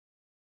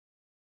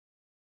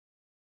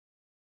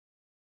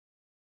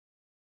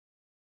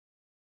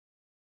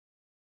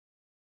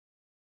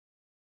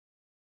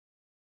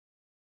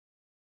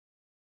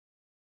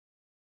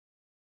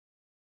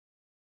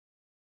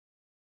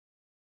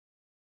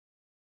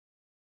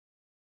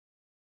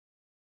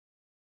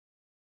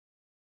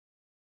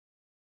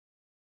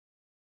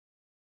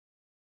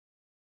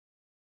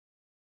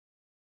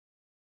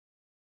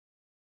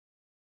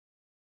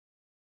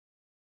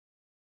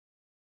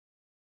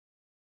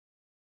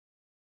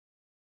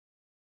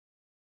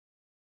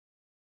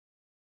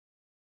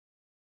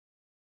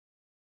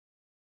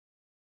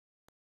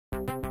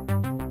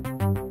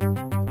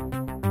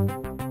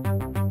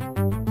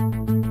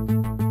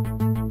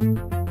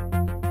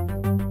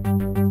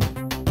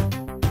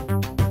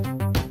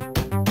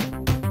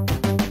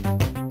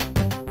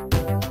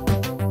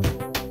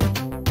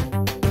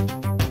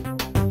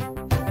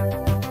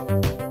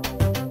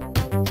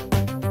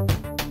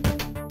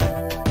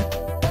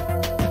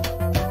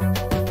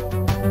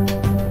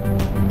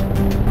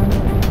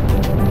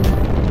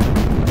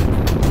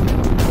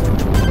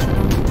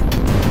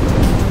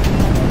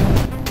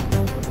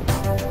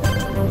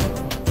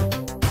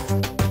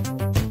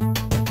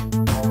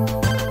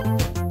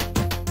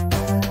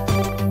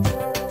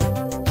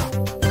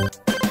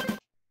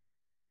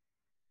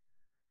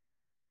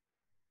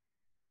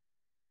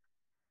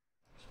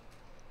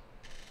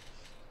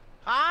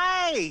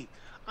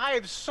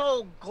I'm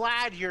so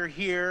glad you're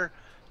here.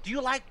 Do you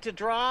like to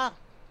draw?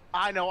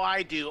 I know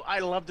I do. I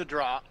love to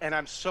draw, and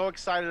I'm so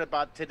excited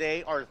about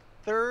today, our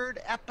third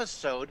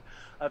episode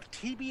of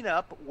teaming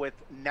up with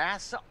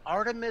NASA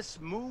Artemis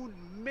moon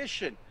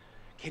mission.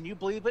 Can you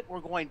believe it?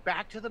 We're going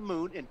back to the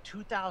moon in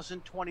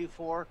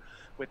 2024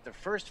 with the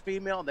first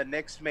female and the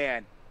next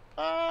man.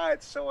 Ah,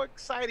 it's so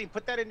exciting.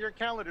 Put that in your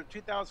calendar,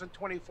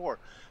 2024.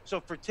 So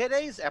for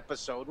today's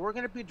episode, we're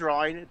going to be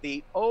drawing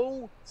the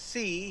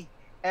OCSS.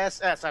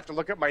 I have to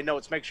look at my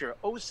notes, make sure.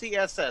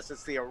 OCSS.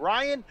 It's the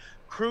Orion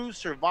Crew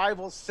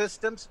Survival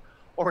Systems,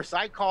 or as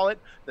I call it,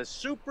 the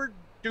super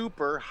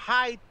duper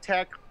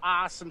high-tech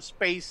awesome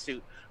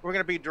spacesuit. We're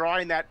going to be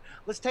drawing that.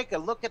 Let's take a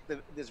look at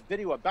this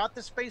video about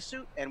the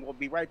spacesuit, and we'll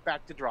be right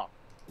back to draw.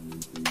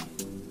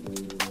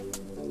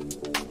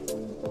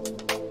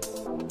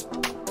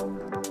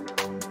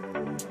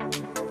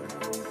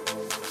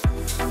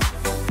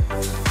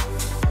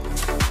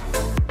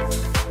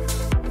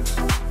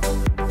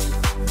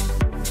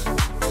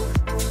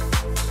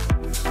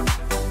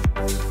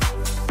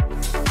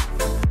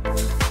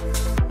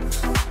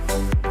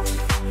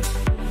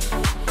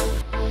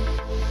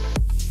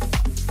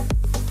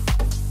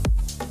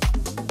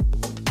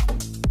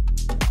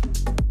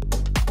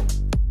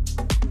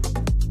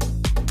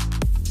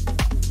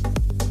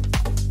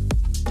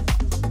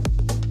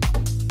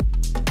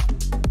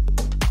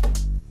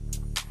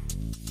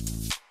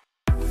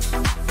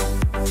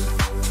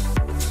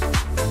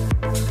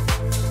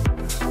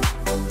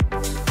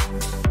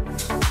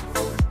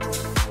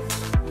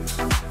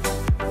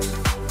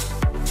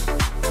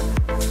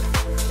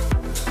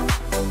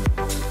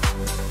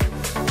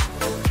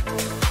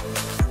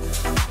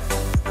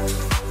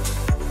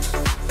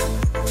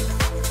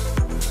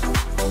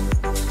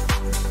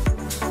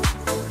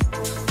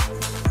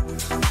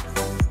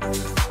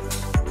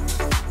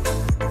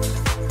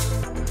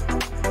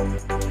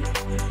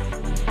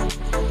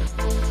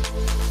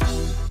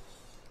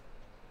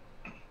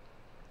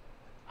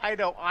 I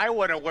know I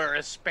want to wear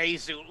a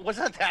spacesuit.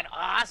 Wasn't that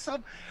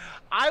awesome?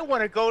 I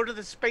want to go to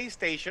the space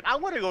station. I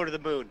want to go to the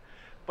moon.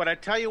 But I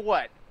tell you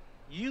what,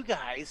 you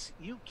guys,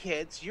 you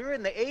kids, you're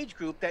in the age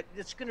group that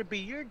it's going to be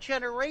your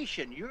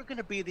generation. You're going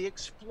to be the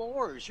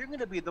explorers. You're going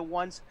to be the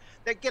ones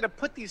that get to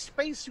put these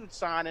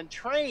spacesuits on and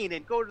train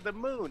and go to the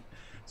moon.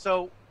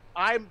 So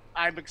I'm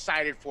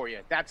excited for you.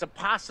 That's a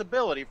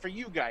possibility for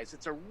you guys.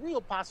 It's a real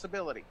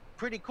possibility.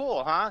 Pretty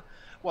cool, huh?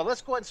 Well,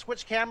 let's go ahead and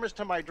switch cameras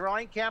to my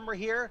drawing camera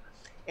here.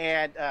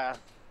 And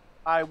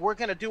we're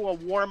going to do a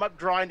warm-up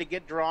drawing to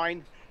get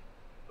drawing.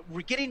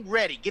 We're getting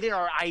ready, getting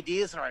our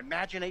ideas and our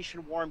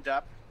imagination warmed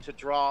up to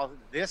draw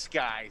this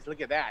guy. Look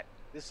at that.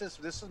 This is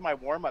my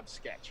warm-up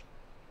sketch.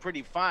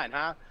 Pretty fun,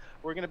 huh?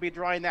 We're going to be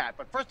drawing that.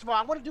 But first of all,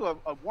 I want to do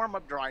a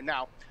warm-up drawing.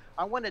 Now,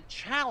 I want to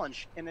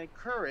challenge and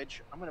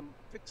encourage. I'm going to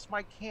fix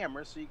my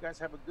camera so you guys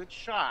have a good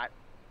shot.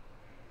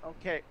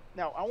 Okay.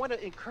 Now, I want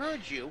to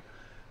encourage you,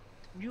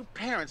 you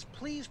parents,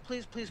 please,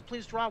 please, please,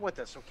 please draw with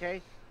us,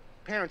 okay?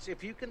 Parents,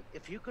 if you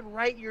can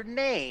write your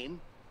name,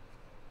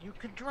 you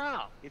can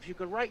draw. If you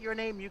can write your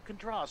name, you can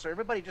draw. So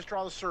everybody just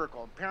draw the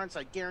circle. Parents,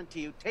 I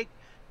guarantee you, take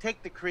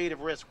the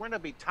creative risk. We're going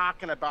to be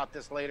talking about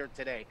this later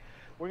today.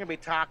 We're going to be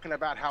talking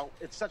about how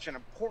it's such an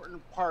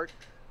important part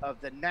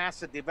of the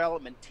NASA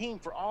development team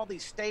for all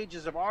these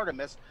stages of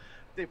Artemis,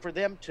 for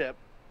them to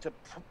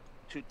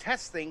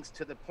test things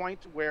to the point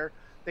where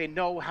they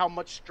know how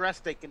much stress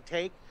they can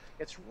take.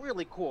 It's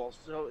really cool.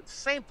 So it's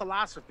the same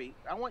philosophy.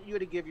 I want you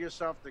to give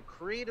yourself the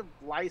creative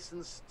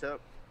license to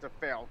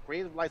fail,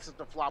 creative license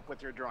to flop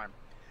with your drawing.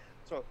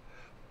 So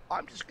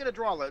I'm just going to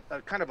draw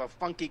a kind of a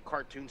funky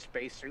cartoon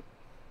spacesuit.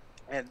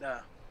 And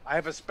I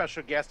have a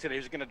special guest today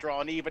who's going to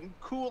draw an even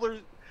cooler.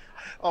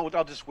 Oh,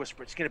 I'll just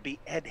whisper. It's going to be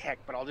Ed Heck,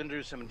 but I'll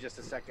introduce him in just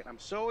a second. I'm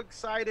so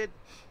excited.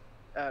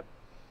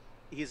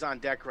 He's on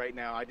deck right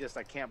now. I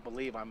can't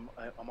believe I'm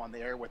on the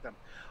air with him.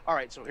 All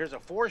right, so here's a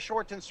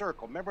foreshortened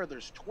circle. Remember,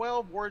 there's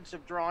 12 words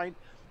of drawing.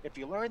 If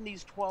you learn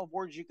these 12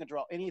 words, you can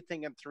draw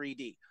anything in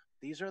 3D.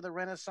 These are the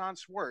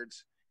Renaissance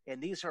words,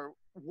 and these are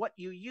what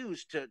you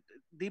use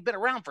they've been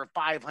around for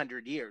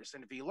 500 years.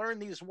 And if you learn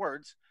these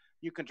words,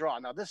 you can draw.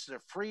 Now, this is a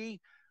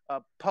free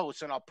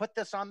post, and I'll put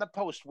this on the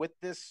post with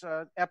this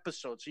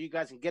episode so you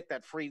guys can get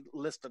that free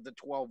list of the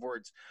 12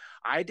 words.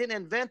 I didn't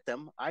invent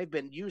them. I've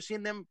been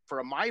using them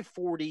for my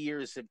 40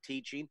 years of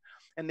teaching,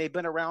 and they've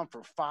been around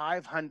for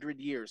 500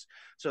 years.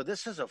 So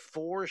this is a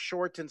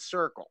foreshortened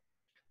circle.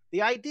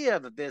 The idea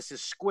of this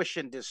is squish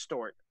and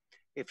distort.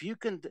 If you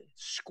can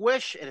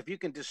squish and if you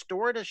can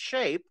distort a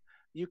shape,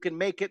 you can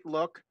make it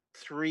look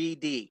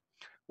 3D.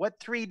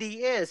 What 3D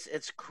is,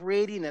 it's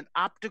creating an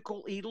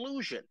optical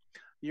illusion.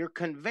 You're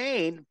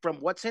conveying from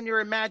what's in your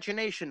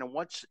imagination and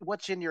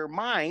what's in your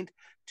mind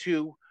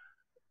to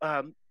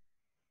on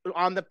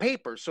the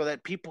paper so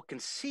that people can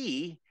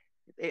see.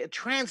 It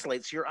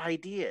translates your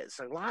ideas.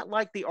 A lot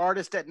like the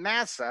artists at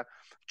NASA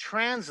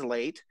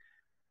translate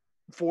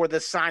for the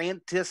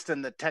scientists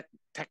and the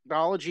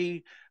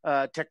technology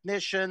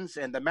technicians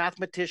and the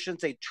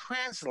mathematicians. They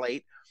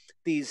translate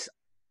these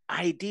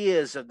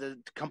ideas of the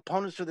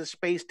components of the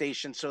space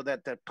station so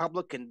that the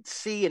public can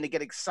see and to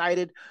get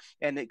excited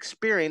and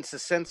experience a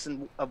sense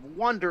of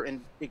wonder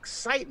and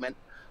excitement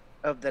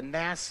of the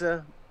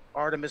NASA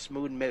Artemis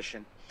moon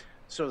mission.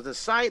 So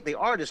the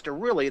artists are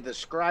really the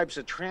scribes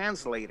and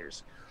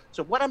translators.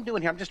 So what I'm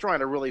doing here, I'm just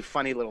drawing a really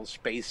funny little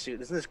spacesuit.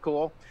 Isn't this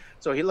cool?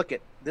 So you look at,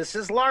 this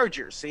is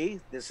larger, see?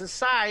 This is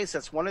size,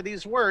 that's one of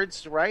these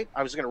words, right?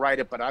 I was gonna write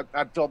it, but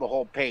I'd fill the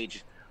whole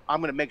page. I'm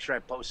gonna make sure I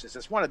post this.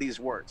 It's one of these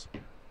words.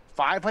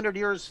 500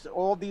 years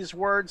old, these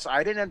words.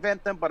 I didn't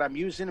invent them, but I'm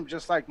using them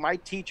just like my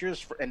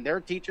teachers and their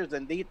teachers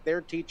and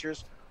their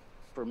teachers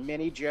for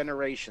many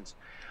generations.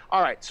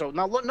 All right, so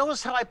now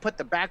notice how I put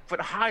the back foot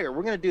higher.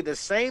 We're gonna do the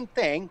same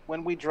thing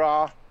when we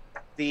draw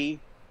the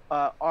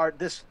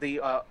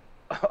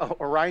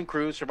Orion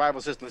Crew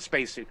Survival System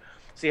spacesuit.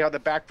 See how the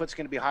back foot's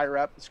going to be higher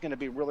up? It's going to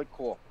be really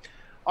cool.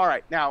 All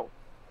right, now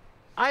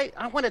I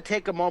want to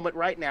take a moment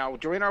right now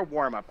during our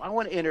warm-up. I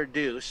want to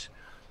introduce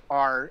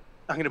I'm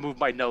going to move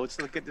my notes.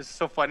 Look at this, is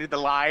so funny.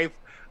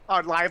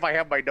 On live, I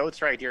have my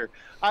notes right here.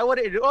 I want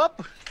to,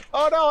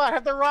 oh no, I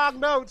have the wrong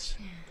notes.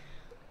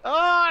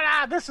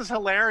 Oh, this is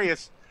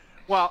hilarious.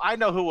 Well, I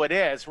know who it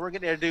is. We're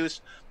going to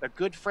introduce a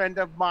good friend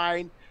of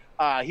mine.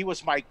 He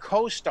was my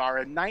co-star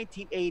in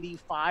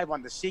 1985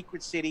 on The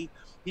Secret City.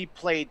 He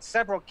played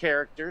several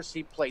characters.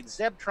 He played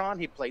Zebtron.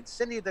 He played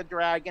Cindy the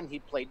Dragon. He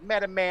played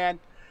Metaman.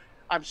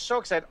 I'm so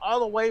excited. All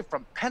the way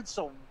from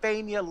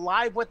Pennsylvania,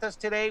 live with us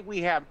today,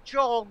 we have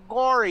Joel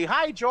Gori.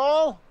 Hi,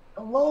 Joel.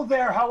 Hello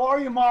there. How are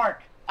you,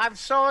 Mark? I'm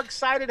so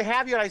excited to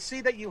have you. And I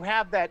see that you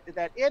have that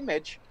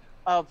image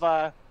of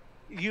that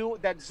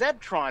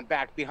Zebtron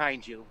back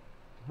behind you.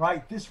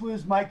 Right. This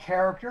was my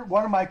character,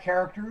 one of my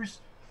characters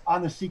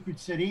on The Secret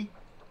City,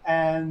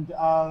 and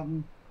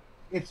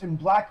it's in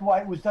black and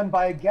white. It was done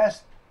by a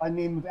guest by the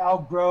name of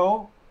Al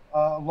Groh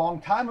a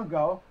long time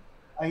ago.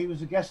 He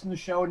was a guest in the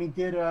show, and he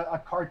did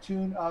a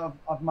cartoon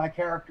of my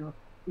character,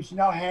 which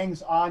now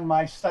hangs on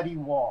my study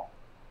wall.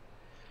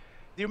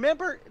 Do you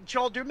remember,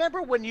 Joel, do you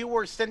remember when you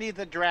were Cindy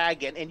the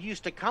Dragon and you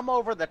used to come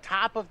over the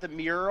top of the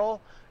mural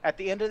at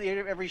the end of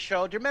every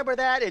show? Do you remember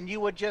that? And you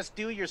would just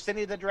do your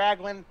Cindy the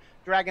Dragon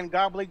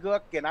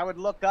gobbledygook, and I would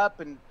look up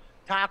and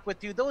talk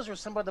with you. Those were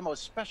some of the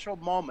most special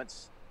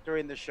moments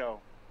during the show.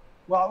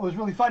 Well, it was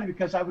really funny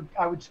because I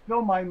would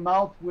fill my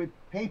mouth with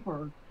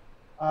paper,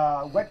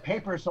 wet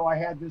paper, so I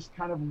had this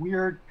kind of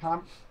weird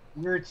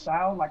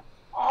sound like.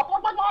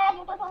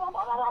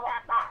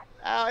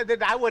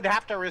 Then I would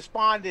have to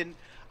respond in.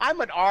 I'm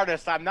an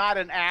artist. I'm not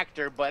an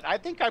actor, but I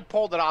think I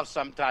pulled it off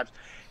sometimes.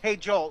 Hey,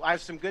 Joel, I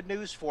have some good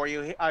news for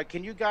you.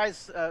 Can you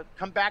guys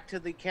come back to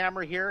the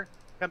camera here?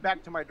 Come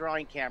back to my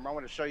drawing camera. I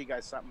want to show you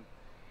guys something.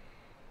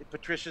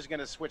 Patricia's going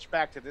to switch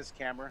back to this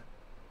camera.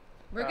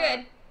 We're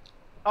good.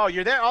 Oh,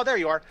 you're there? Oh, there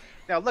you are.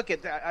 Now, look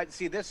at that.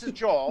 See, this is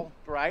Joel,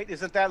 right?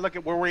 Isn't that,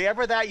 were we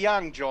ever that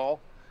young, Joel?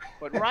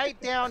 But right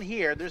down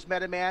here, there's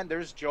Metaman,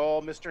 there's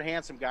Joel, Mr.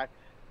 Handsome Guy,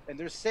 and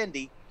there's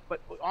Cindy. But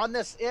on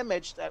this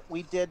image that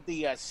we did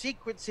the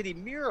Secret City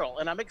mural,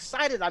 and I'm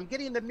excited. I'm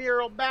getting the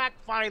mural back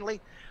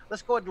finally.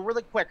 Let's go ahead and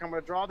really quick. I'm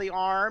going to draw the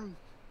arm,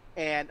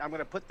 and I'm going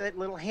to put that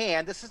little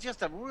hand. This is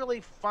just a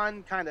really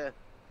fun kind of.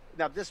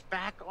 Now, this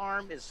back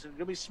arm is going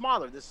to be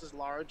smaller. This is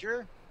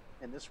larger,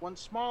 and this one's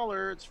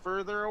smaller. It's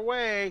further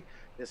away.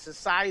 This is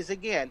size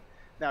again.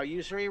 Now,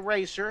 use your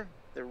eraser.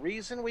 The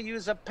reason we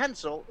use a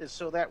pencil is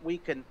so that we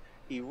can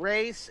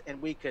erase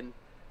and we can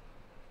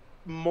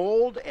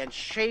mold and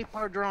shape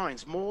our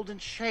drawings. Mold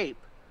and shape.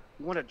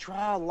 You want to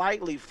draw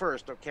lightly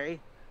first, okay?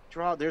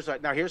 Now,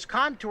 here's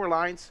contour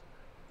lines.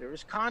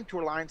 There's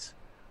contour lines.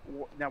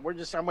 Now, I'm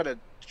going to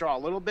draw a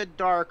little bit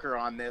darker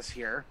on this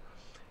here,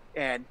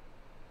 and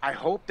I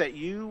hope that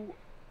you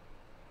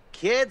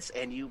kids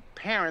and you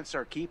parents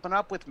are keeping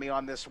up with me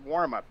on this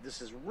warm-up.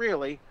 This is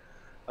really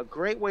a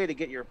great way to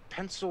get your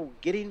pencil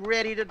getting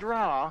ready to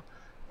draw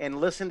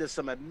and listen to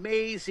some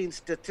amazing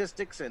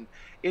statistics and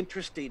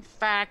interesting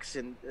facts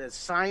and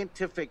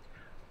scientific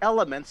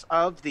elements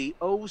of the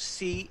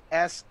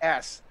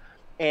OCSS.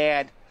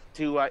 And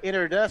to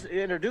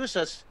introduce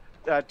us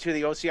to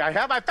the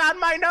OCSS, I found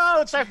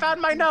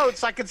my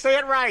notes. I can say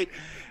it right.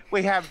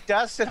 We have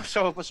Dustin. I'm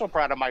so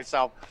proud of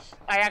myself.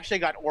 I actually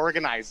got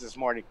organized this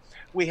morning.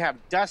 We have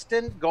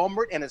Dustin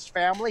Gohmert and his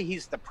family.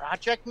 He's the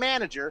project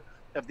manager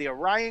of the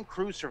Orion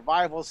Crew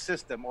Survival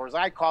System, or as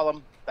I call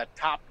him, the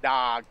top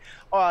dog.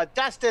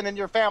 Dustin and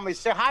your family,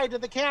 say hi to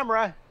the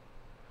camera.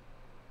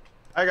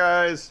 Hi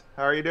guys,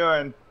 how are you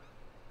doing?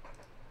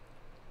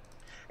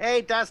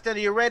 Hey Dustin, are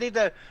you ready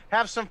to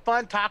have some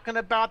fun talking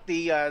about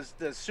the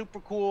super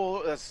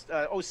cool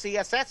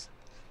OCSS?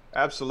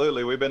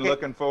 Absolutely, we've been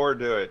looking forward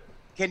to it.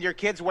 Can your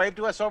kids wave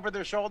to us over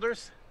their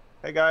shoulders?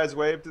 Hey guys,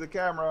 wave to the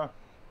camera.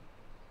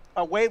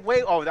 Wait.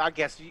 Oh, I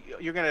guess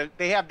you're gonna.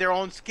 They have their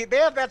own.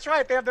 That's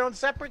right. They have their own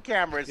separate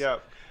cameras.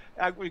 Yep.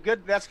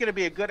 Good. That's gonna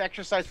be a good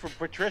exercise for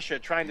Patricia,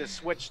 trying to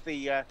switch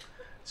the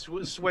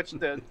switch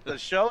the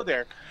show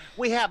there.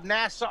 We have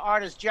NASA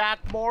artist Jack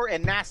Moore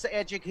and NASA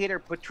educator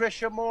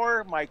Patricia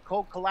Moore, my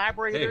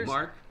co-collaborators. Hey,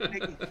 Mark.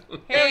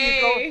 There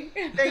you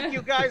go. Thank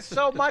you guys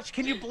so much.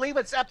 Can you believe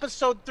it's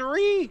episode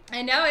 3?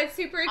 I know, it's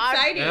super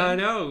exciting. I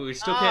know. We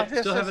still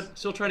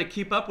still trying to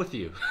keep up with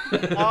you.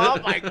 Oh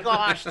my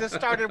gosh! This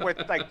started with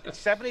like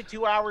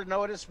 72-hour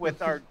notice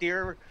with our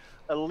dear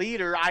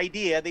leader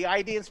the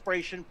idea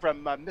inspiration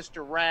from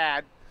Mr.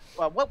 Rad.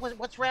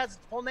 What's Rad's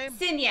full name?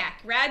 Signac,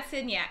 Rad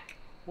Signac.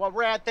 Well,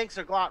 Rad, thanks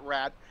a lot,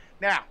 Rad.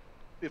 Now,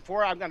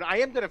 before I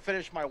am gonna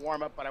finish my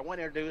warm up, but I want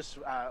to introduce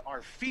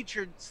our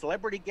featured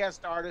celebrity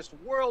guest artist,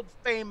 world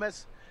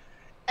famous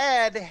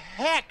Ed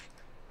Heck.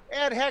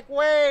 Ed Heck,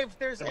 wave.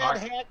 There's Ed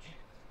Heck.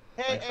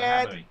 Hey,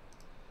 Ed.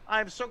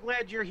 I'm so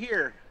glad you're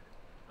here.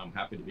 I'm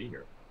happy to be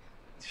here.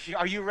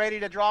 Are you ready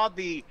to draw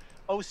the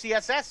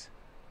OCSS?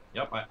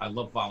 Yep, I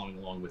love following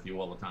along with you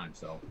all the time,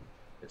 so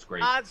it's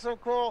great. Ah, it's so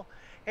cool.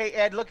 Hey,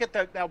 Ed, look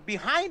at now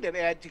behind him,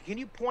 Ed. Can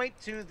you point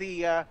to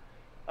the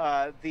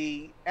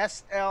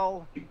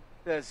SLS,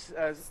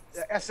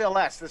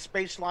 the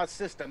Space Launch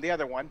System, the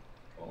other one,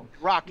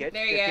 rocket.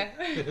 There you go.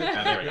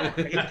 There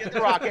we go.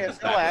 The rocket,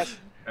 SLS.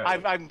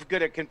 I'm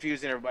good at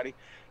confusing everybody.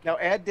 Now,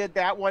 Ed did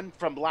that one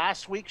from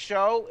last week's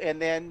show,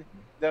 and then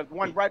the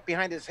one right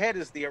behind his head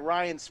is the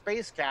Orion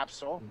space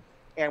capsule,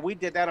 and we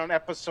did that on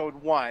episode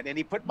 1. And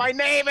he put my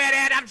name in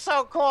it. I'm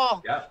so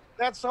cool. Yeah.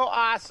 That's so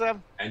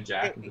awesome. And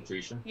Jack and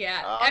Patricia.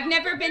 Yeah, I've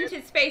never been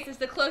to space. It's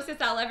the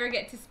closest I'll ever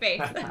get to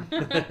space.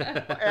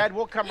 Ed,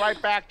 we'll come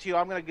right back to you.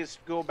 I'm going to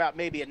just go about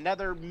maybe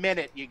another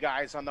minute, you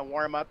guys, on the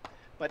warm-up.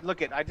 But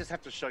look I just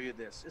have to show you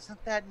this.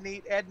 Isn't that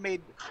neat? Ed made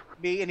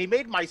me, and he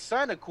made my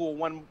son a cool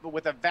one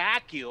with a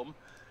vacuum.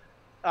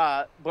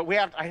 But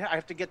I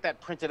have to get that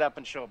printed up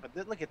and show it. But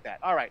look at that.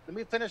 All right, let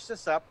me finish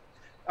this up.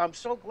 I'm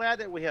so glad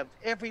that we have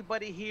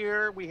everybody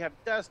here. We have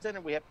Dustin,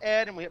 and we have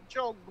Ed, and we have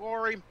Joe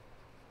Gori.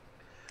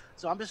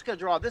 So I'm just going to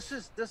draw. This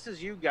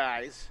is you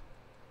guys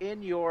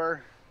in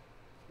your.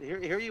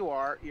 Here you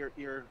are.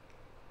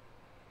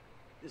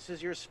 This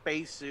is your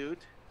spacesuit,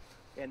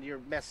 and your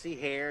messy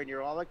hair, and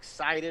you're all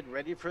excited,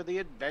 ready for the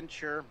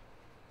adventure.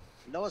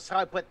 Notice how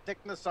I put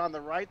thickness on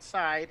the right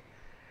side,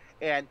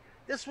 and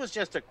this was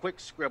just a quick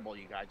scribble,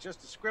 you guys.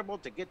 Just a scribble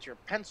to get your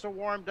pencil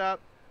warmed up.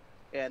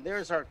 And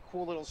there's our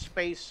cool little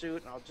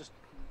spacesuit. And I'll just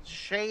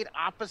shade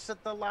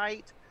opposite the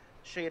light.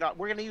 We're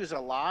going to use a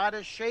lot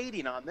of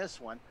shading on this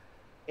one.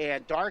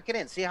 And darken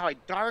it. See how I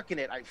darken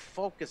it? I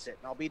focus it.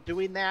 And I'll be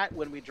doing that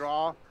when we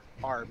draw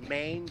our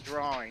main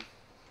drawing.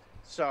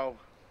 So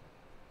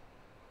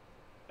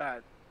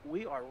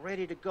we are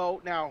ready to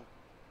go now.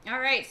 All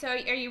right. So are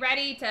you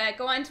ready to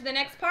go on to the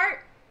next part?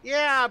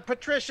 Yeah,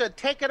 Patricia,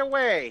 take it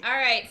away. All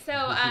right, so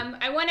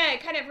I want to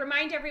kind of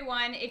remind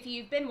everyone, if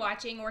you've been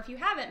watching or if you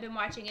haven't been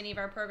watching any of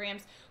our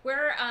programs,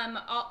 we're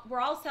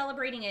all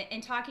celebrating it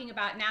and talking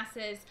about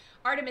NASA's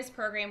Artemis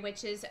program,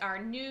 which is our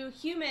new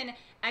human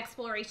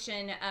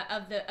exploration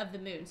of the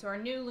moon, so our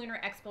new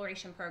lunar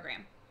exploration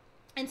program.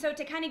 And so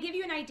to kind of give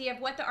you an idea of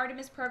what the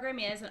Artemis program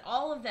is and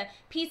all of the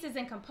pieces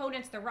and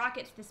components, the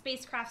rockets, the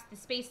spacecrafts, the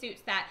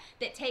spacesuits that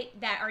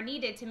are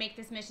needed to make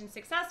this mission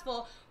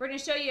successful, we're going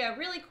to show you a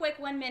really quick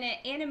 1-minute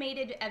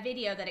animated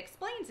video that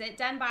explains it,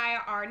 done by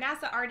our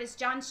NASA artist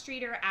John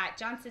Streeter at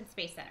Johnson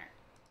Space Center.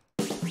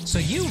 So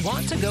you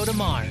want to go to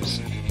Mars.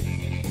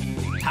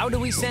 How do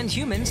we send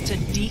humans to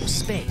deep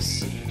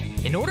space?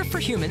 In order for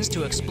humans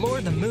to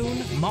explore the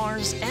moon,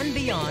 Mars, and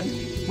beyond,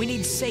 we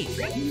need safe,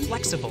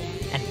 flexible,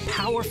 and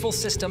powerful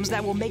systems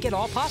that will make it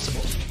all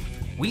possible.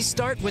 We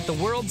start with the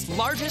world's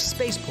largest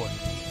spaceport.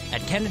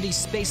 At Kennedy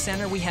Space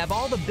Center, we have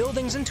all the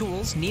buildings and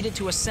tools needed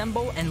to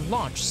assemble and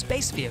launch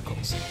space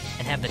vehicles,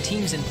 and have the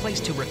teams in place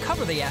to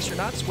recover the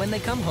astronauts when they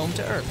come home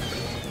to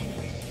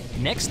Earth.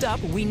 Next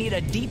up, we need a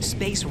deep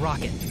space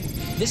rocket.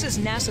 This is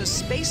NASA's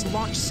Space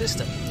Launch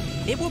System.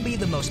 It will be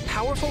the most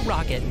powerful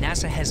rocket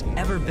NASA has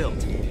ever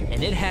built,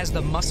 and it has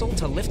the muscle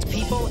to lift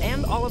people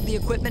and all of the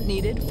equipment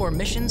needed for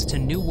missions to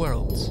new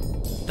worlds.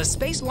 The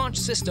Space Launch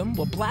System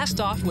will blast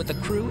off with the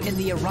crew in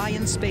the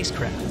Orion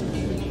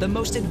spacecraft. The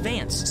most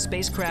advanced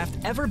spacecraft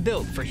ever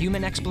built for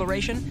human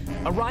exploration,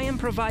 Orion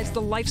provides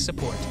the life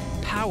support,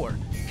 power,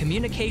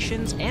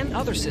 communications, and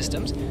other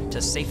systems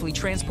to safely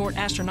transport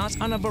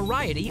astronauts on a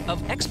variety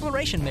of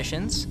exploration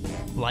missions,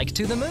 like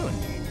to the moon.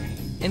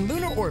 In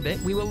lunar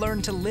orbit, we will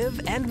learn to live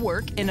and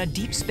work in a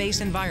deep space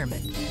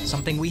environment,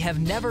 something we have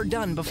never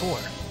done before.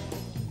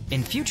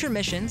 In future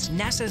missions,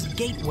 NASA's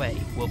Gateway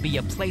will be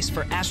a place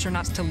for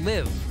astronauts to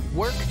live,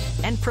 work,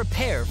 and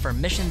prepare for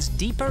missions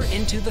deeper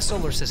into the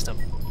solar system.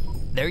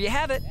 There you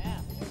have it.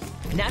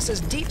 NASA's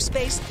Deep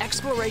Space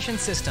Exploration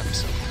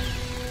Systems,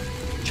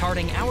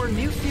 charting our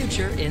new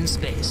future in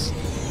space.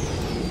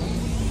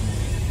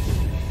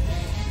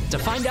 To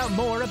find out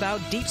more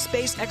about deep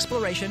space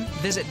exploration,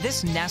 visit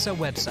this NASA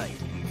website.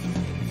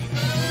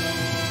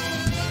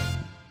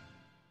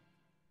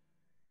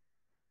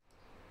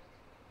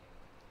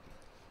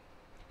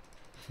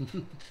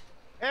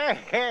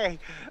 Hey,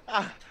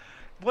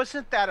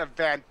 wasn't that a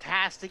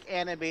fantastic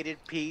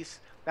animated piece?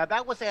 Now,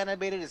 that was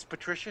animated, as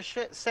Patricia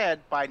said,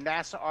 by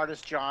NASA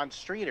artist John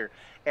Streeter.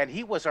 And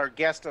he was our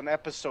guest on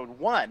episode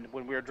 1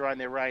 when we were drawing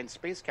the Orion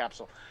space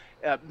capsule.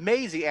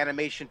 Amazing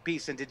animation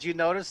piece. And did you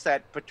notice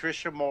that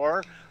Patricia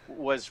Moore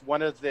was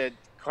one of the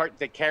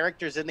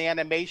characters in the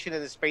animation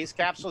of the space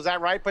capsule? Is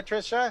that right,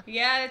 Patricia?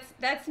 Yeah,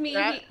 that's me.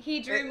 He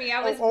drew me.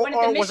 I was one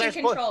of the mission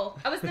control.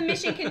 I was the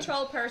mission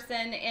control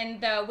person in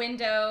the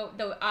window,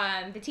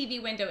 the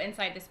TV window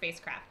inside the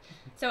spacecraft.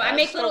 So I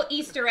make little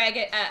Easter egg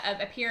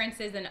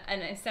appearances in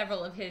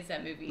several of his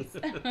movies.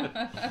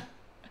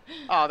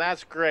 Oh,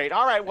 that's great.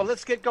 All right, well,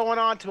 let's get going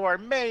on to our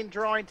main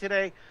drawing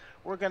today.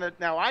 We're gonna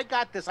now. I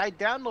got this. I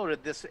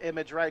downloaded this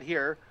image right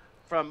here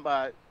from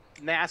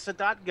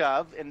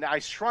NASA.gov, and I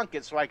shrunk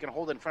it so I can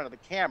hold it in front of the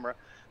camera.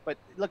 But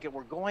look,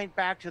 we're going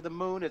back to the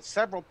moon. It's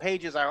several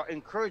pages. I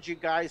encourage you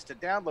guys to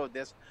download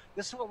this.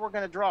 This is what we're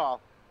going to draw.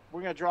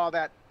 We're going to draw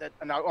that.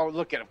 Now, oh,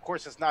 look at it. Of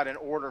course, it's not in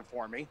order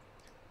for me.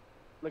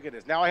 Look at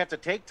this. Now I have to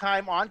take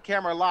time on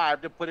camera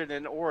live to put it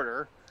in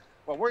order.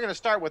 Well, we're going to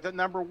start with it,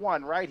 number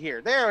 1 right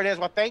here. There it is.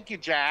 Well, thank you,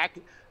 Jack.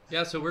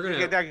 Yeah, so we're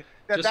going to...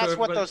 That's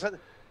what those...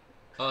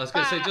 I was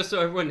going to say, just so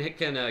everyone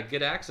can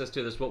get access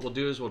to this, what we'll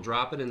do is we'll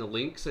drop it in the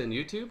links in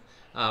YouTube.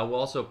 We'll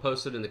also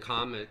post it in the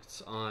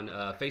comments on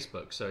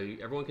Facebook, so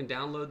everyone can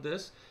download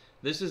this.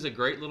 This is a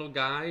great little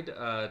guide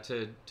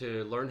to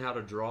learn how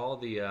to draw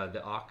the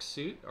OCS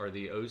suit, or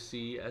the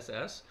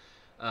OCSS.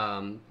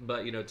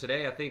 But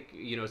today I think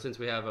since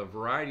we have a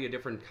variety of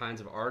different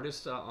kinds of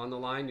artists on the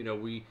line,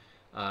 we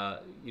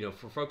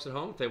for folks at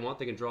home, if they want,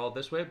 they can draw it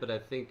this way. But I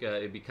think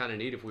it'd be kind of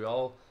neat if we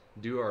all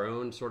do our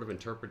own sort of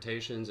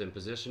interpretations and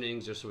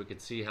positionings, just so we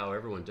could see how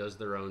everyone does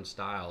their own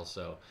style.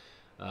 So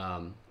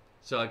I'm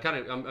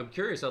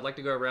curious. I'd like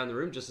to go around the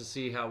room just to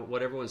see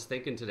what everyone's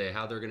thinking today,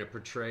 how they're going to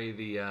portray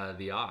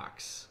the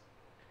ox.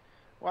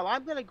 Well,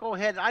 I'm going to go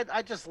ahead.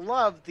 I just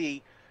love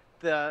the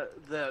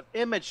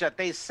image that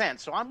they sent.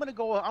 So I'm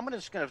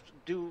just going to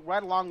do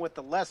right along with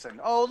the lesson.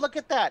 Oh, look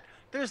at that.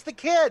 There's the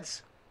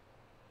kids.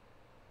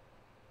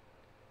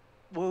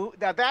 Well,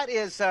 now that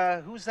is,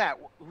 who's that?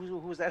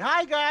 Who's that?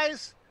 Hi,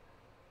 guys.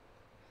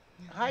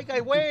 Hi, guy.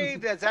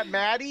 Wave. Is that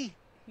Maddie?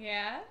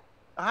 Yeah.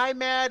 Hi,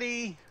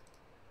 Maddie.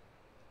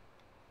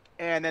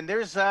 And then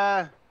there's, you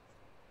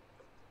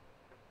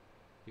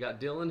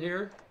got Dylan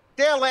here?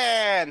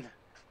 Dylan.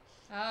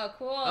 Oh,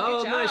 cool.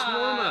 Oh, good job. Nice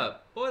warm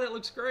up. Boy, that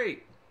looks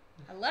great.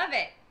 I love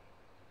it.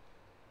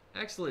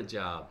 Excellent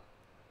job.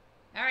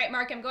 All right,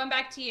 Mark, I'm going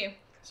back to you.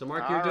 So,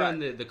 Mark, you're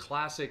doing the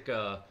classic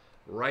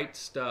right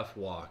stuff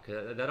walk.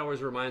 That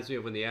always reminds me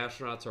of when the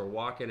astronauts are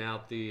walking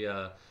out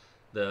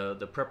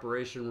the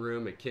preparation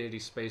room at Kennedy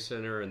Space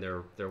Center, and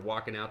they're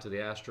walking out to the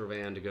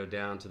Astrovan to go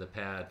down to the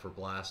pad for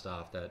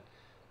blastoff.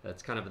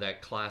 That's kind of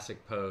that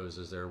classic pose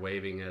as they're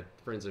waving at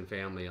friends and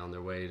family on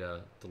their way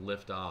to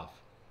lift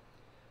off.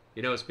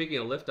 Speaking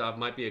of liftoff,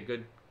 might be a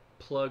good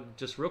plug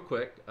just real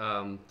quick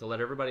to let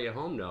everybody at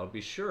home know.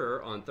 Be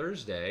sure on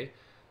Thursday,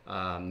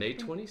 May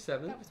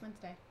 27th. That was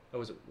Wednesday. Oh,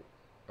 was it?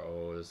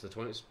 Oh, it's the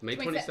May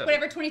 27th.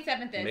 Whatever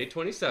 27th is. May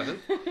 27th.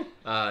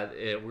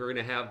 We're going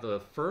to have the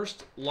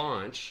first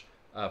launch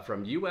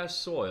from U.S.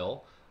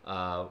 soil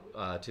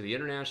to the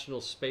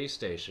International Space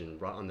Station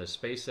on the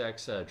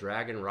SpaceX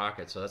Dragon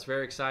rocket. So that's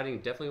very exciting.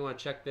 Definitely want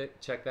to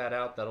check that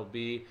out. That'll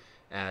be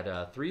at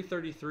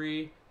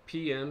 3:33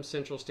 p.m.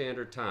 Central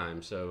Standard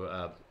Time.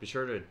 So be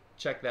sure to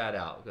check that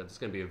out. It's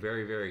going to be a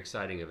very, very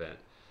exciting event.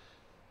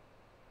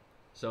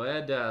 So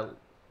Ed,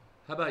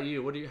 how about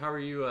you? How are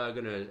you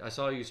gonna? I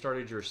saw you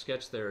started your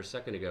sketch there a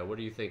second ago. What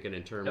are you thinking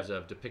in terms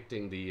of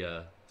depicting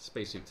the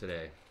spacesuit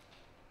today?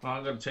 Well,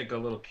 I'm going to take a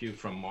little cue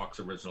from Mark's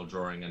original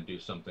drawing and do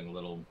something a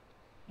little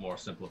more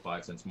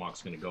simplified, since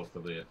Mark's going to go for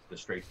the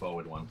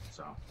straightforward one.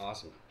 So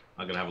awesome.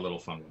 I'm going to have a little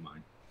fun with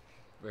mine.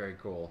 Very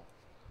cool.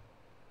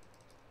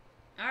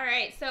 All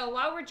right, so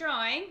while we're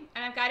drawing,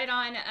 and I've got it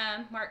on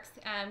Mark's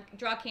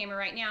draw camera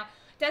right now,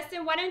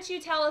 Dustin, why don't you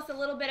tell us a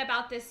little bit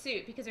about this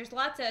suit? Because there's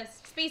lots of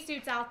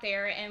spacesuits out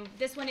there, and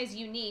this one is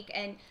unique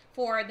and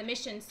for the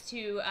missions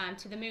to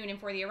the moon and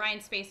for the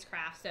Orion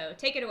spacecraft. So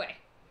take it away.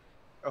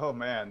 Oh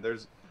man,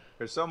 there's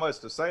so much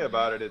to say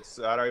about it.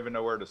 I don't even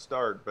know where to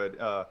start.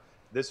 But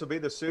this will be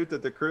the suit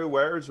that the crew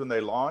wears when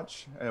they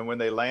launch and when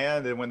they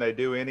land and when they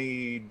do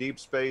any deep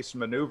space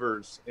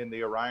maneuvers in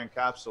the Orion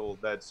capsule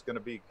that's going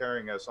to be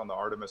carrying us on the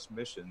Artemis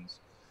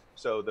missions.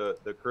 So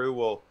the crew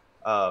will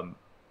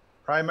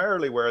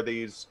primarily wear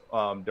these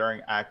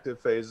during active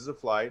phases of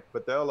flight,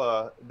 but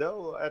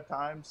they'll at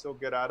times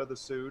get out of the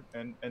suit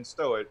and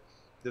stow it.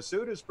 The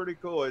suit is pretty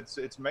cool.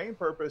 Its main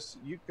purpose,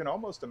 you can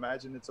almost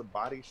imagine it's a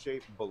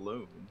body-shaped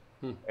balloon.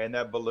 And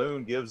that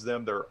balloon gives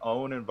them their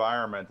own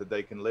environment that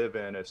they can live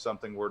in if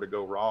something were to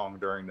go wrong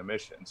during the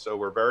mission. So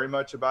we're very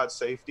much about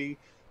safety,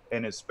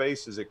 and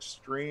space is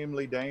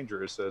extremely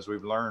dangerous, as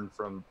we've learned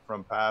from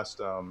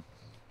past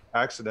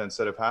accidents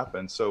that have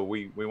happened. So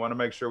we want to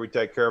make sure we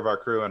take care of our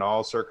crew in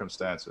all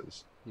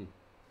circumstances.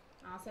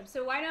 Awesome.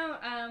 So why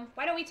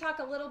don't we talk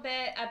a little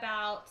bit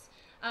about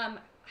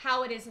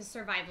how it is a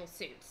survival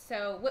suit?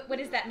 So what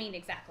does that mean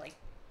exactly?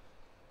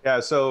 Yeah,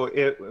 so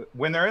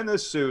when they're in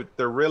this suit,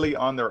 they're really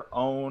on their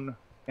own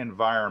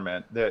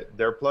environment. That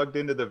they're plugged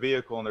into the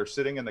vehicle and they're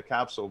sitting in the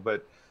capsule,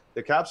 but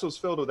the capsule's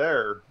filled with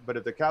air. But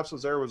if the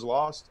capsule's air was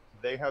lost,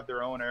 they have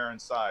their own air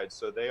inside.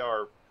 So they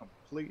are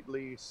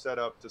completely set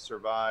up to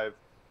survive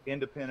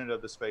independent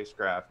of the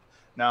spacecraft.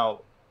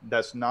 Now,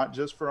 that's not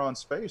just for on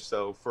space,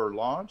 though. For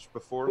launch,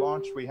 before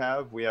launch, we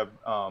have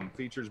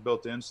features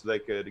built in so they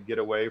could get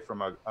away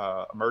from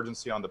a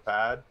emergency on the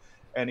pad.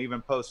 And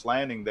even post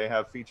landing, they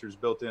have features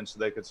built in so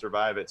they could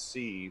survive at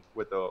sea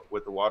with the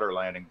water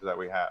landings that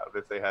we have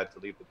if they had to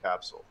leave the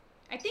capsule.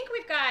 I think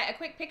we've got a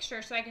quick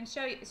picture so I can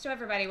show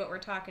everybody what we're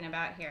talking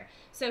about here.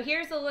 So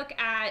here's a look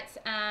at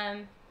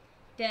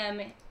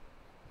them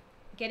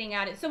getting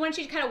out. So why don't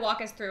you kind of walk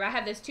us through? I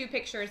have those 2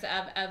 pictures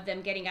of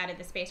them getting out of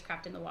the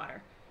spacecraft in the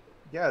water.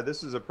 Yeah,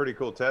 this is a pretty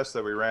cool test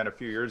that we ran a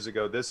few years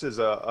ago. This is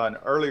an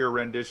earlier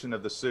rendition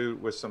of the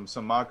suit with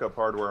some mock-up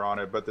hardware on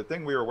it. But the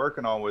thing we were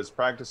working on was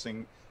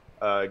practicing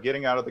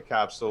getting out of the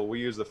capsule. We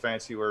use the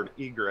fancy word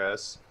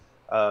egress.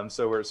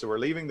 So we're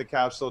leaving the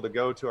capsule to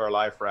go to our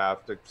life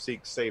raft to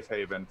seek safe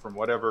haven from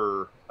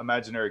whatever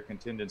imaginary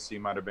contingency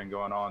might have been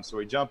going on. So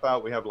we jump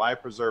out. We have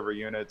life preserver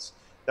units.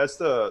 That's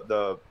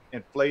the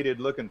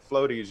inflated looking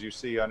floaties you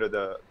see under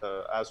the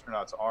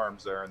astronauts'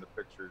 arms there in the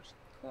pictures.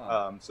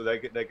 Cool. So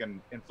they can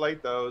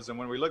inflate those. And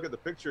when we look at the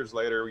pictures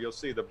later, you'll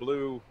see the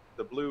blue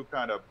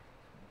kind of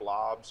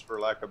blobs, for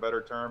lack of a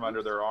better term,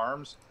 under their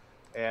arms.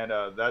 And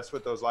that's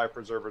what those life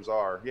preservers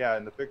are. Yeah,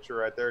 in the picture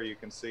right there, you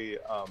can see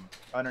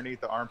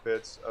underneath the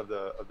armpits of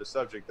the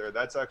subject there,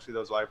 that's actually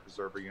those life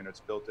preserver units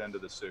built into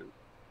the suit.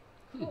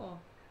 Cool.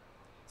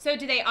 So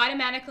do they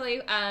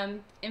automatically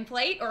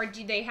inflate, or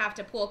do they have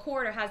to pull a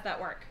cord, or how's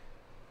that work?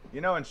 You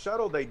know, in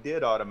shuttle, they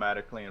did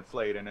automatically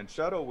inflate. And in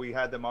shuttle, we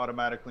had them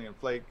automatically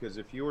inflate because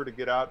if you were to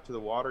get out to the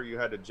water, you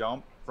had to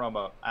jump from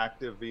an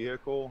active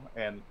vehicle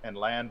and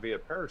land via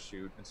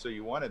parachute. And so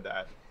you wanted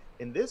that.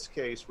 In this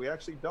case, we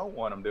actually don't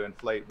want them to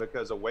inflate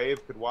because a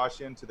wave could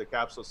wash into the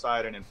capsule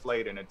side and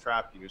inflate and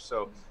entrap you.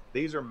 So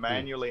these are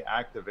manually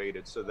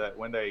activated so that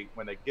when they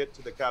get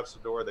to the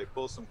capsule door, they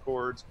pull some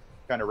cords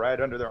kind of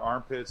right under their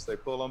armpits, they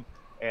pull them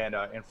and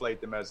inflate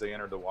them as they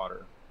enter the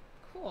water.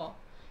 Cool.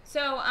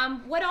 So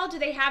what all do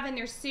they have in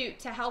their suit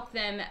to help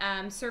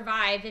them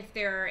survive if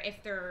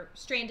they're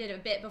stranded a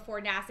bit before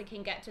NASA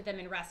can get to them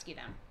and rescue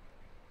them?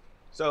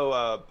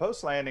 So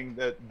post-landing,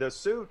 the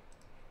suit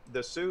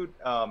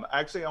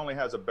actually only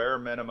has a bare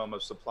minimum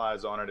of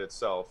supplies on it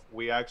itself.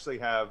 We have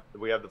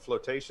the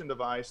flotation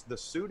device. The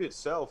suit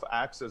itself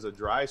acts as a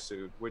dry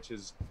suit, which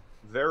is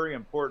very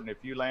important if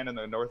you land in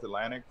the North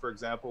Atlantic, for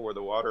example, where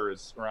the water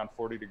is around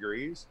 40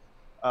 degrees.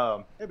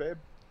 Hey, babe.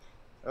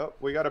 Oh,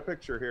 we got a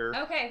picture here.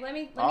 Okay, let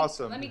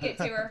me get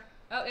to her.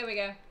 Oh, there we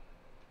go.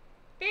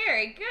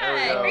 Very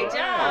good. Great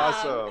job.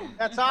 Awesome.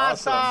 That's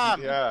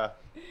awesome. Yeah.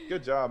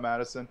 Good job,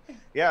 Madison.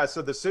 Yeah,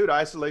 so the suit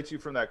isolates you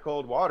from that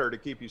cold water to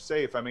keep you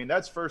safe. I mean,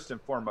 that's first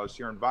and foremost,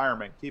 your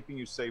environment, keeping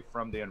you safe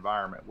from the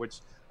environment, which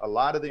a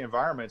lot of the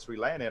environments we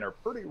land in are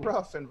pretty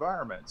rough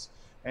environments.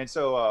 And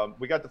so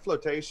we got the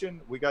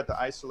flotation, we got the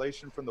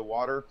isolation from the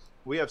water.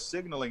 We have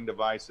signaling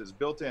devices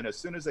built in. As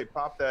soon as they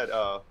pop that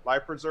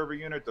life preserver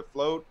unit to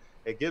float,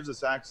 it gives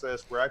us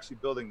access. We're actually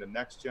building the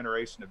next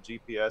generation of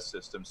GPS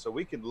systems. So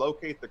we can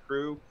locate the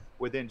crew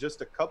within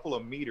just a couple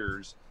of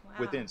meters. Wow.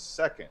 Within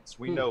seconds.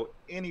 We know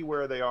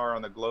anywhere they are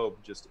on the globe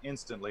just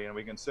instantly, and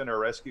we can send our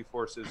rescue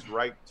forces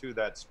right to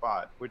that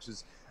spot, which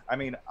is, I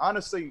mean,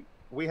 honestly,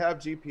 we have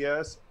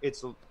GPS.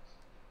 It's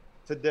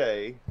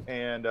today,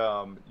 and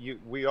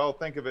we all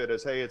think of it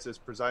as, hey, it's this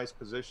precise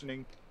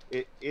positioning.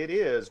 It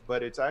is,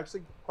 but it's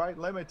actually quite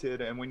limited.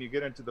 And when you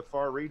get into the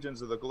far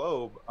regions of the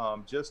globe,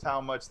 just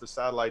how much the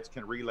satellites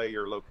can relay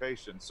your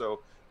location. So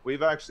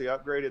we've actually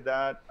upgraded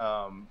that.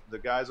 The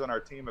guys on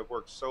our team have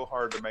worked so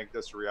hard to make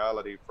this a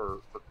reality for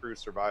crew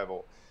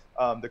survival.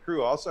 The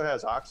crew also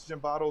has oxygen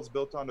bottles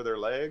built onto their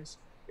legs.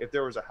 If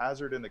there was a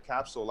hazard in the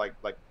capsule, like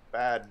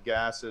bad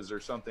gases or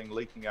something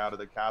leaking out of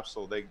the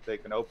capsule, they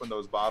can open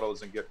those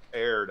bottles and get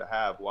air to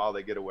have while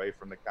they get away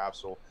from the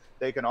capsule.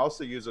 They can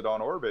also use it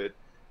on orbit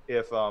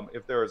if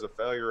there is a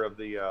failure of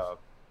the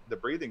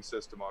breathing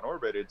system on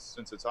orbit.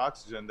 Since it's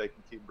oxygen, they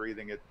can keep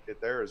breathing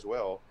it there as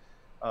well.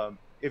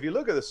 If you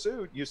look at the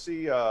suit, you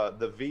see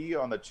the V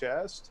on the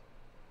chest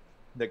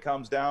that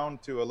comes down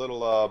to a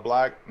little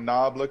black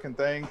knob looking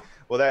thing.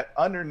 Well, that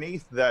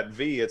underneath that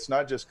V, it's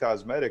not just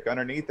cosmetic.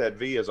 Underneath that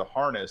V is a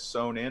harness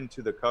sewn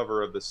into the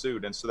cover of the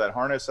suit. And so that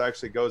harness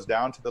actually goes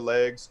down to the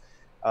legs,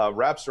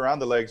 wraps around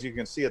the legs. You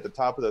can see at the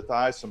top of the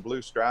thighs some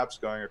blue straps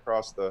going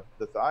across the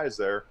thighs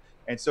there.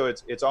 And so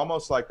it's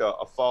almost like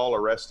a fall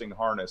arresting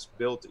harness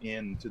built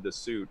into the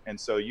suit. And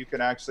so you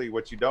can actually,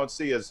 what you don't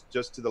see is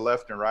just to the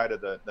left and right of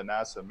the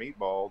NASA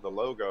meatball, the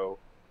logo,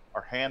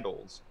 are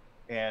handles.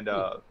 And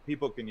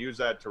people can use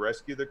that to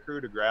rescue the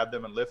crew, to grab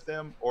them and lift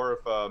them. Or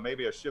if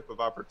maybe a ship of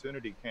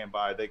opportunity came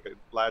by, they could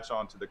latch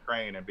onto the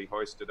crane and be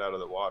hoisted out of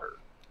the water.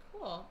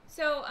 Cool.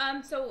 So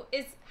how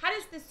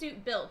does the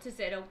suit built? Is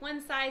it a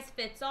one size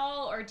fits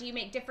all, or do you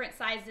make different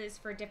sizes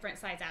for different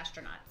size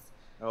astronauts?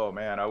 Oh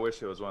man, I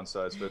wish it was one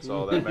size fits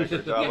all. That make our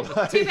job a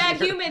lot Too bad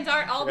easier. humans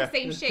aren't all the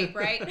same shape,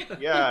 right?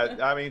 Yeah,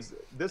 I mean,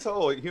 this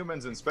whole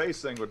humans in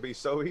space thing would be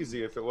so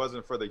easy if it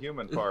wasn't for the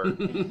human part.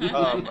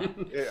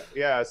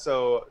 Yeah,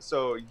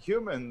 so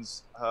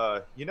humans,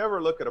 you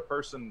never look at a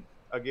person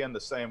again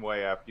the same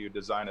way after you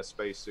design a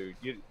spacesuit.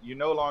 You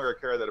no longer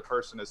care that a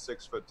person is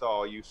 6 foot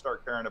tall. You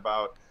start caring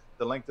about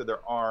the length of their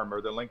arm, or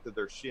the length of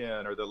their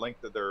shin, or the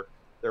length of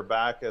their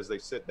back as they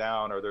sit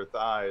down, or their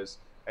thighs.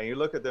 And you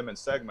look at them in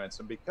segments,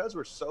 and because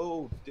we're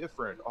so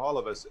different, all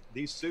of us,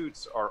 these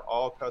suits are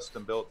all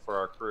custom built for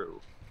our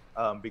crew.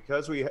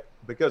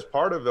 Because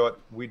part of what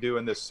we do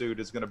in this suit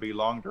is going to be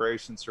long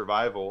duration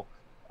survival,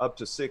 up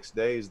to 6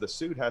 days. The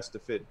suit has to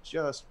fit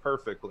just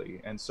perfectly,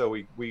 and so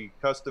we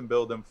custom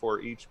build them for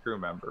each crew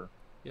member.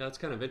 Yeah, that's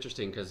kind of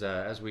interesting because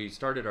as we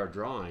started our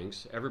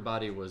drawings,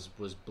 everybody was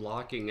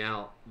blocking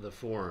out the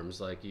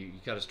forms. Like you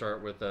got to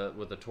start with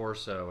a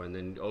torso, and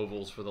then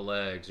ovals for the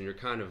legs, and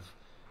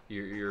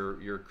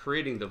you're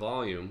creating the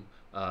volume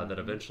that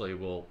eventually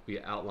will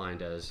be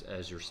outlined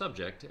as your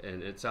subject.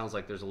 And it sounds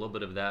like there's a little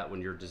bit of that when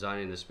you're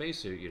designing the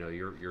spacesuit. You know,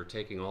 you're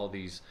taking all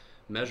these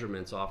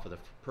measurements off of the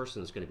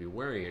person that's going to be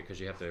wearing it, because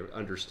you have to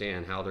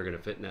understand how they're going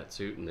to fit in that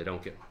suit, and they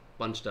don't get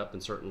bunched up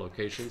in certain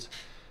locations.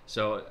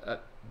 So,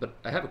 but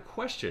I have a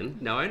question.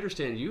 Now, I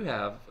understand you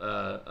have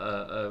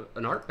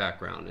an art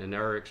background and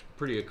are a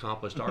pretty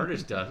accomplished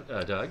artist,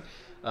 Dustin.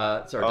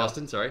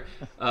 Sorry.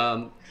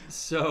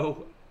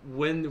 So,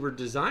 when we're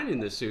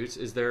designing the suits,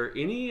 is there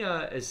any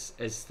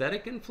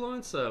aesthetic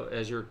influence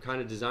as you're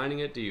kind of designing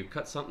it? Do you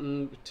cut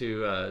something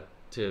to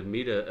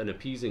meet an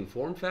appeasing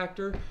form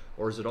factor,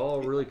 or is it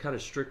all really kind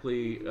of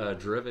strictly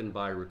driven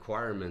by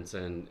requirements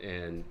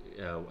and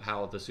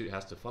how the suit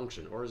has to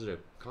function, or is it a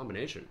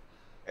combination?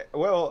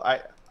 Well,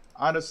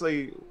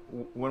 honestly,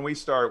 when we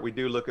start, we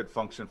do look at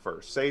function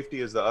first.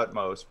 Safety is the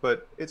utmost,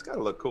 but it's got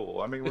to look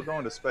cool. I mean, we're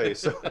going to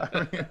space. So,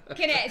 I mean,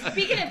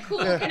 Speaking of cool,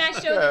 can I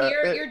show them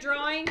your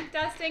drawing,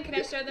 Dustin? Can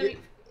I show them?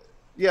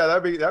 Yeah,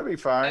 that'd be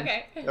fine.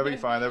 Okay. That'd be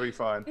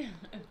fine.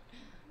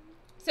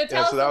 So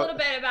tell us a little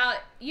bit about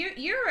you.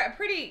 You're a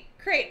pretty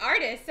great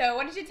artist. So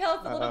why don't you tell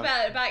us a little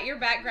bit about your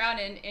background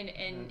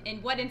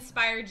and what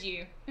inspired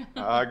you?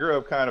 I grew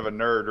up kind of a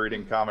nerd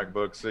reading comic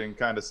books, so you can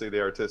kind of see the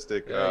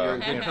artistic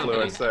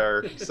influence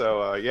there.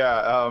 So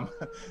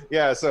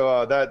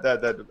So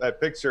that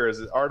picture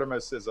is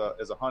Artemis is a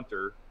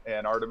hunter,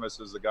 and Artemis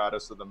is the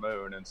goddess of the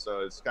moon, and so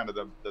it's kind of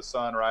the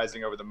sun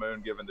rising over the moon,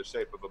 given the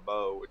shape of a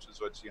bow, which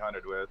is what she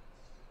hunted with,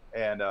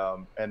 and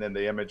then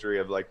the imagery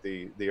of like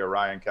the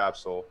Orion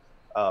capsule.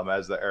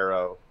 As the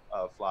arrow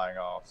flying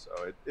off.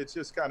 So it's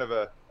just kind of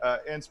a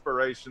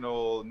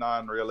inspirational,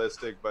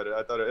 non-realistic, but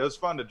I thought it was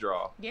fun to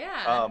draw.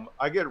 Yeah.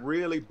 I get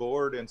really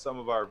bored in some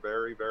of our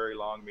very, very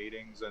long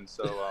meetings, and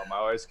so I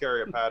always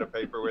carry a pad of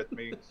paper with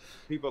me.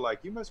 People are like,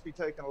 you must be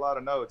taking a lot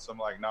of notes. I'm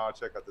like, no,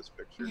 check out this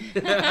picture.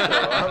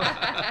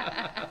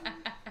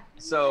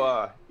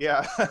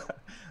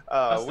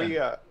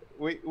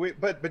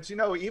 But you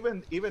know,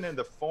 even in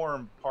the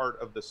form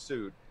part of the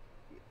suit,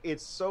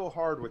 it's so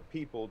hard with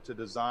people to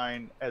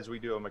design as we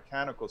do a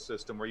mechanical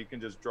system where you can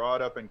just draw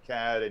it up in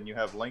CAD and you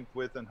have length,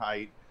 width, and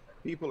height.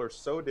 People are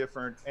so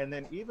different. And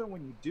then even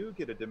when you do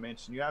get a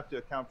dimension, you have to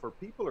account for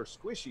people are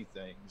squishy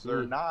things.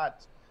 They're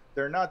not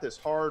this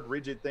hard,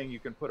 rigid thing you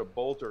can put a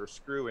bolt or a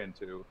screw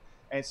into.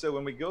 And so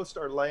when we go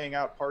start laying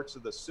out parts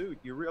of the suit,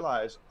 you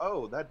realize,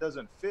 oh, that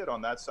doesn't fit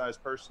on that size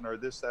person, or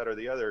this, that, or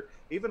the other.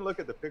 Even look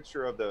at the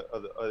picture of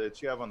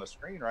that you have on the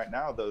screen right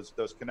now, those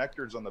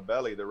connectors on the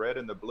belly, the red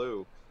and the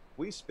blue.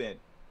 We spent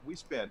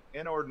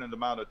inordinate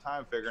amount of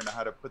time figuring out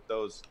how to put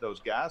those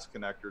gas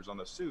connectors on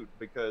the suit,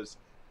 because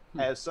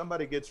as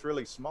somebody gets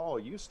really small,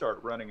 you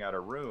start running out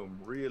of room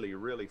really,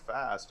 really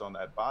fast on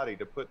that body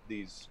to put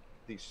these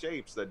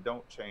shapes that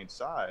don't change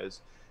size.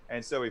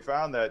 And so we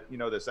found that, you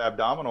know, this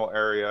abdominal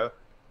area,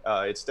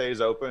 it stays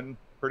open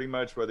pretty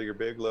much whether you're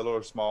big, little,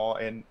 or small.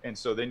 And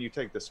so then you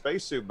take the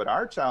spacesuit. But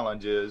our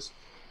challenge is,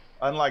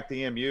 unlike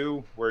the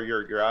MU where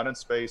you're out in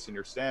space and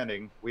you're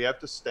standing, we have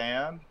to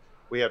stand.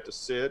 We have to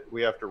sit,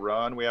 we have to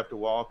run, we have to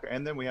walk,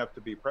 and then we have to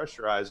be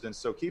pressurized. And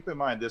so keep in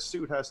mind, this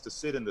suit has to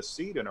sit in the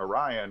seat in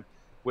Orion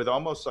with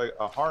almost like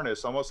a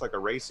harness, almost like a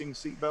racing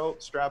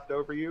seatbelt strapped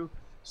over you.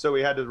 So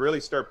we had to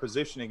really start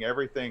positioning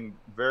everything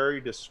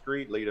very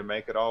discreetly to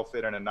make it all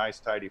fit in a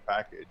nice, tidy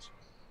package.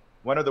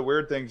 One of the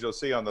weird things you'll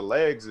see on the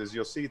legs is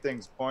you'll see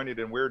things pointed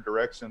in weird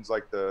directions,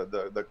 like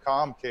the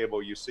comm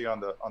cable you see on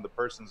the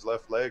person's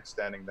left leg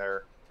standing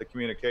there, the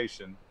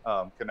communication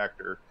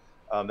connector.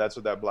 That's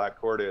what that black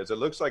cord is. It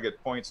looks like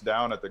it points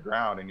down at the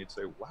ground, and you'd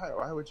say,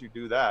 why would you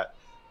do that?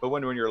 But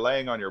when you're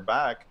laying on your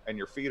back and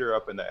your feet are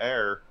up in the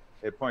air,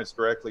 it points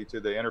directly to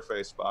the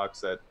interface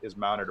box that is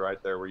mounted right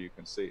there where you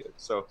can see it.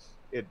 So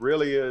it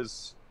really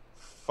is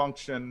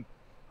function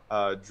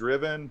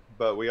driven,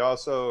 but we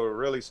also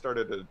really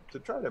started to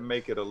try to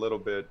make it a little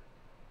bit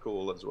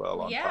cool as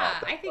well on top. Yeah,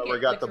 I think we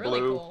got the blue. Really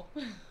cool.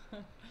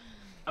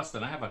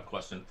 Dustin, I have a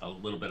question, a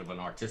little bit of an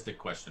artistic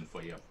question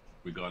for you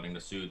regarding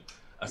the suit.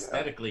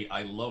 Aesthetically,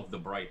 I love the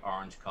bright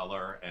orange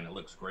color, and it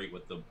looks great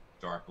with the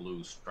dark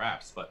blue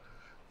straps. But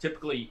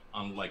typically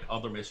on like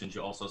other missions,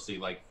 you also see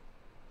like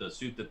the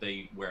suit that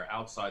they wear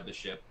outside the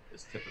ship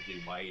is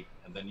typically white,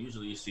 and then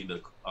usually you see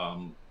the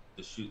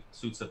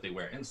suits that they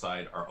wear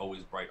inside are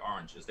always bright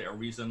orange. Is there a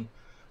reason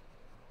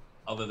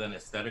other than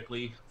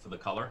aesthetically for the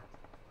color?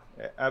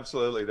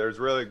 Absolutely. There's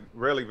really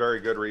very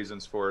good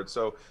reasons for it.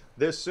 So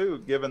this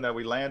suit, given that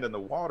we land in the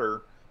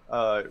water,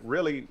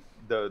 really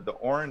the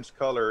orange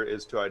color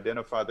is to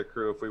identify the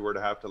crew if we were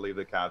to have to leave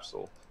the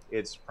capsule.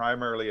 It's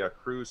primarily a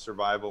crew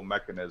survival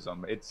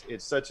mechanism.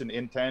 It's such an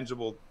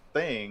intangible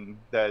thing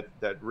that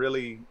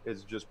really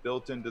is just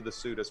built into the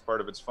suit as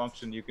part of its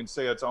function. You can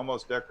say it's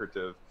almost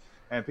decorative,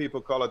 and people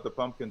call it the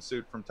pumpkin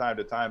suit from time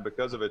to time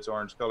because of its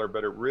orange color,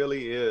 but it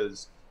really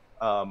is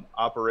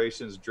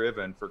operations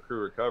driven for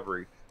crew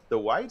recovery. The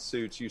white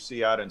suits you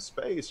see out in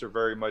space are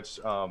very much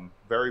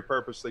very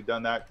purposely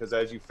done that, because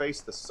as you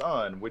face the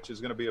sun, which is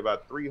going to be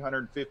about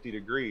 350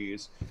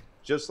 degrees,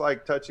 just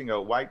like touching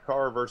a white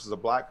car versus a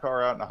black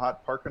car out in a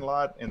hot parking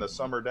lot in the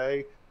summer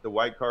day, the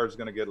white car is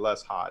going to get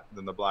less hot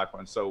than the black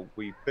one. So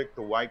we picked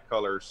the white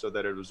color so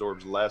that it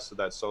absorbs less of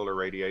that solar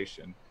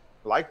radiation.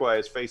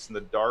 Likewise, facing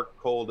the dark,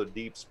 cold of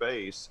deep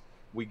space,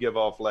 we give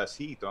off less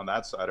heat on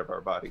that side of our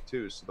body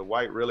too. So the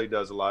white really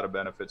does a lot of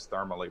benefits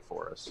thermally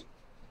for us.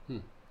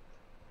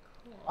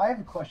 I have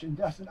a question,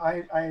 Dustin.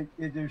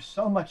 There's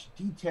so much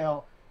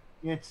detail.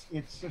 It's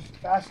just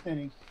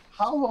fascinating.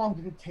 How long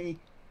did it take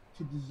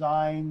to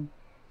design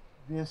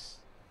this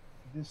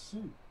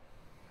suit?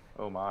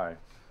 Oh my,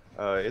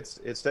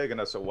 it's taken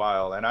us a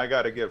while, and I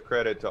got to give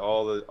credit to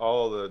all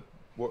the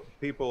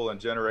people and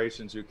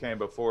generations who came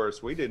before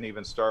us. We didn't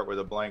even start with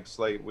a blank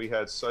slate. We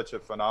had such a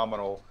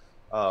phenomenal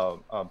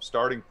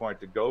starting point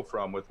to go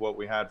from with what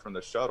we had from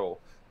the shuttle.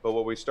 But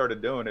what we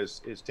started doing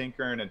is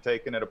tinkering and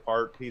taking it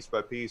apart piece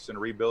by piece and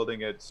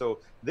rebuilding it. So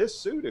this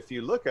suit, if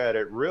you look at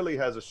it, really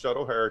has a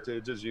shuttle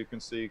heritage, as you can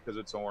see, because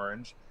it's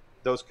orange.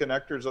 Those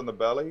connectors on the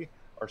belly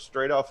are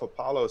straight off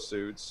Apollo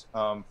suits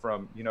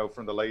from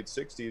the late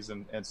 60s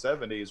and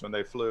 70s when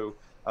they flew.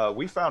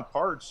 We found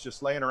parts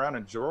just laying around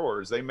in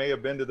drawers. They may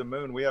have been to the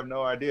moon. We have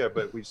no idea.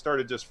 But we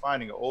started just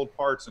finding old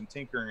parts and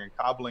tinkering and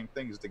cobbling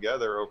things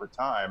together over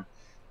time.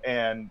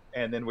 And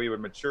then we would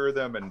mature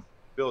them and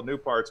build new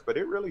parts. But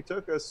it really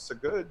took us a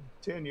good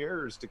 10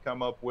 years to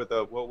come up with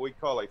what we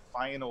call a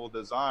final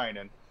design.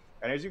 And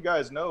as you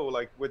guys know,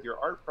 like with your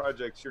art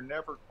projects, you're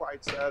never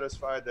quite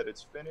satisfied that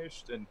it's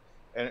finished. And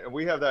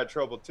we have that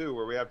trouble too,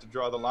 where we have to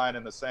draw the line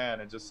in the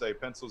sand and just say,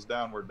 pencils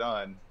down, we're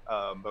done.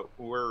 But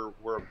we're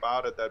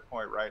about at that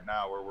point right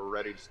now where we're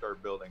ready to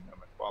start building them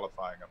and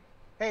qualifying them.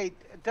 Hey,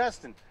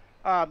 Dustin,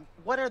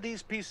 what are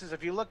these pieces?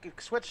 If you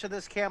switch to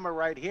this camera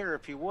right here,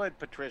 if you would,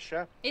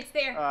 Patricia. It's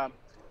there.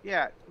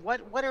 Yeah.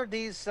 What are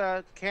these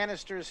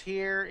canisters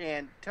here?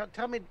 And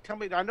tell me.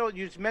 I know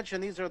you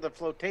mentioned these are the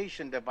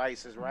flotation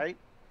devices, right?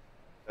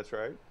 That's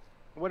right.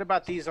 What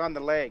about these on the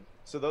leg?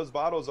 So those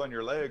bottles on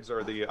your legs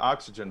are the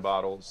oxygen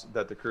bottles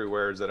that the crew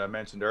wears that I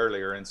mentioned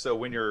earlier. And so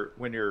when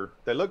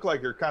they look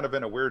like you're kind of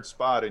in a weird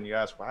spot, and you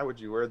ask, why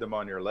would you wear them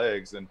on your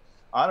legs? And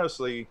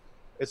honestly,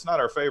 it's not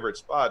our favorite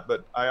spot,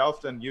 but I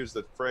often use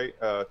the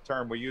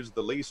term, we use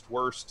the least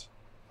worst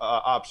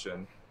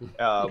option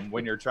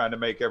when you're trying to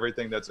make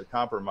everything that's a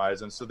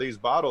compromise. And so these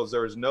bottles,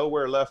 there is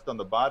nowhere left on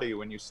the body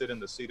when you sit in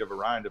the seat of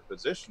Orion to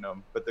position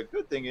them. But the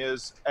good thing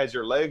is, as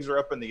your legs are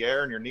up in the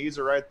air and your knees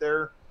are right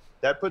there,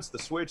 that puts the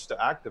switch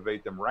to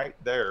activate them right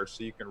there,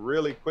 so you can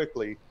really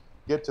quickly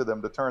get to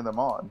them to turn them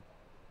on.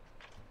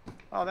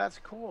 Oh, that's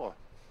cool.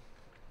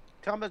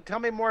 Tell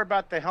me more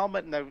about the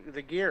helmet and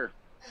the gear.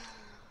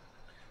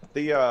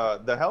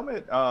 The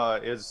helmet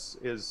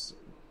is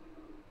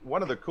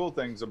one of the cool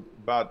things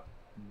about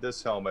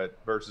this helmet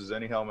versus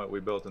any helmet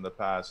we built in the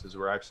past is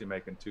we're actually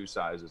making two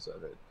sizes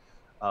of it.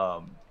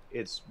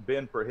 It's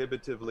been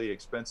prohibitively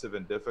expensive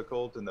and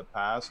difficult in the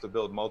past to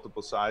build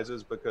multiple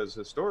sizes because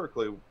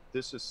historically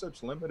this is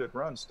such limited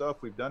run stuff.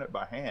 We've done it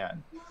by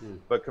hand,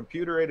 but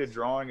computer aided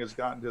drawing has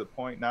gotten to the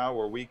point now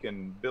where we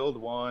can build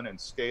one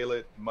and scale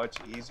it much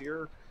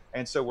easier.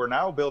 And so we're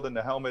now building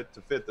the helmet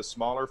to fit the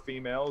smaller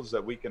females,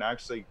 that we can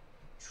actually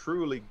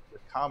truly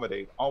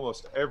accommodate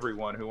almost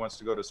everyone who wants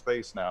to go to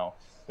space now,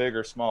 big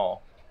or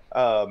small.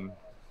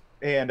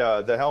 And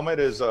the helmet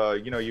is,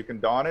 you can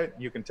don it,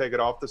 you can take it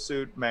off the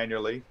suit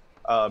manually.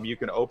 You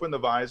can open the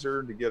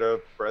visor to get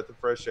a breath of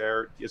fresh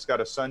air. It's got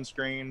a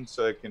sunscreen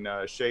so it can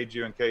shade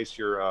you in case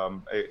you're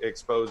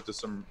exposed to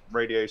some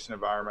radiation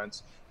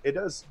environments. It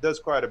does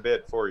quite a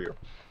bit for you.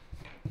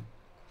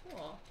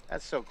 Cool.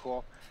 That's so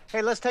cool.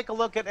 Hey, let's take a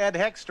look at Ed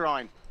Heck's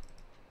drawing.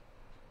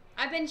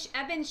 I've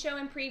been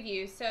showing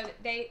previews, so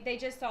they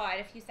just saw it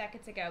a few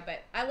seconds ago.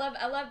 But I love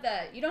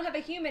you don't have a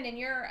human in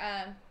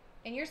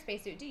your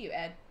spacesuit, do you,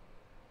 Ed?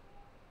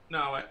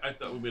 No, I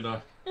thought we'd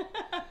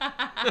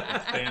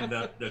expand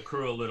the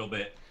crew a little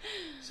bit.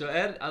 So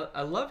Ed,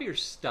 I love your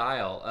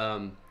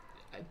style.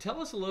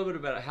 Tell us a little bit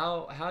about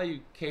how you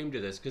came to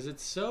this, because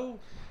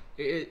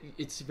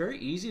it's very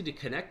easy to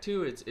connect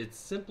to. It's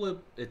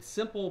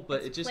simple,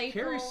 but it just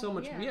playful, carries so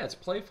much. yeah. Yeah, it's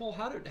playful.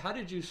 How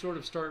did you sort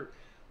of start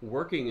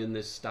working in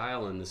this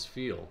style and this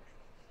feel?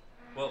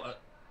 Well,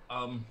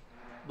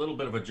 little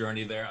bit of a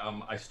journey there.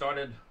 I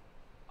started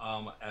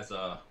as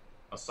a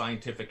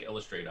scientific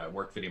illustrator. I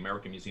worked for the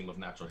American Museum of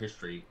Natural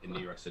History in New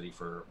York City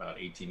for about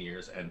 18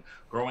 years. And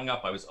growing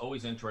up, I was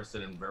always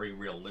interested in very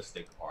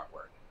realistic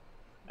artwork.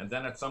 And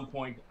then at some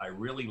point, I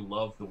really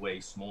loved the way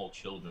small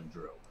children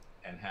drew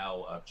and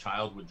how a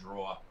child would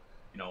draw,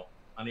 you know,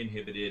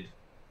 uninhibited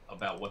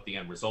about what the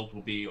end result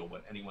will be or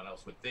what anyone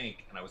else would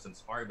think. And I was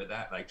inspired by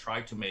that. And I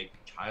tried to make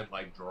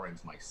childlike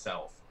drawings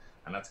myself.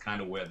 And that's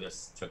kind of where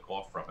this took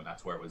off from, and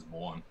that's where it was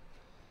born.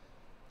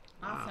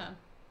 Awesome. Wow.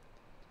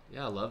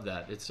 Yeah, I love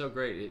that. It's so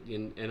great.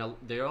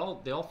 They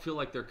all feel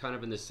like they're kind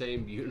of in the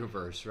same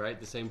universe, right?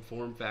 The same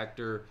form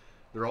factor.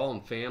 They're all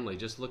in family.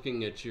 Just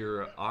looking at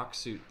your Ox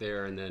suit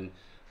there, and then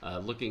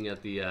looking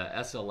at the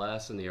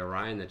SLS and the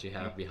Orion that you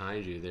have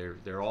behind you,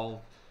 they're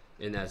all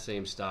in that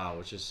same style,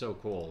 which is so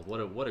cool.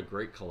 What a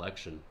great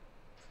collection.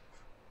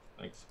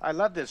 Thanks. I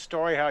love this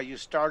story, how you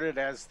started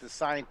as the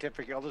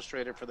scientific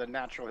illustrator for the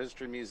Natural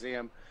History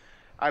Museum.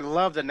 I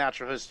love the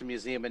Natural History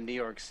Museum in New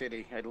York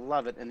City. I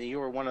love it. And you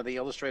were one of the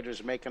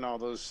illustrators making all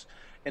those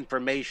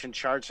information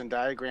charts and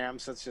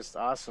diagrams. That's just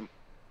awesome.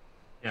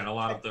 Yeah, and a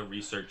lot of the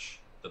research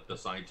that the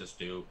scientists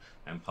do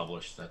and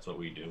publish, that's what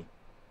we do.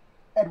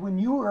 Ed, when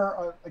you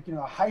were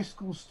a high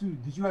school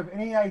student, did you have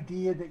any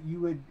idea that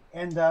you would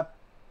end up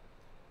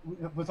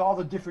with all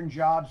the different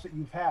jobs that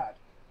you've had?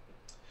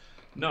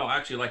 No,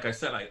 actually, like I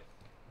said,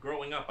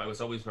 growing up, I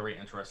was always very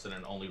interested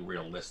in only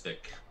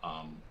realistic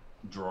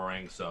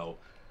drawing. So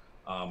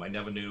I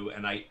never knew,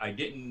 and I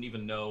didn't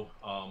even know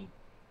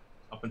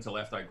up until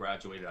after I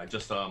graduated. I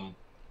just,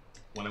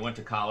 when I went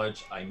to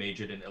college, I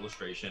majored in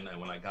illustration, and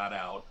when I got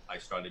out, I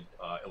started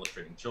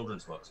illustrating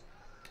children's books.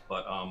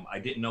 But I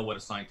didn't know what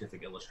a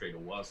scientific illustrator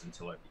was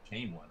until I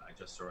became one. I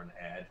just saw an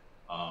ad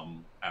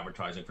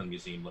advertising from the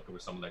museum looking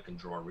for someone that can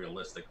draw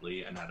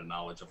realistically and had a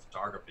knowledge of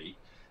photography.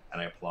 And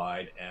I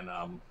applied, and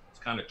was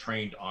kind of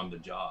trained on the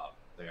job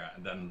there.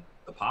 And then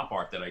the pop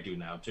art that I do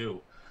now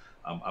too,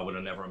 I would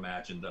have never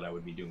imagined that I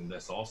would be doing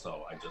this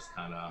also. I just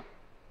kind of,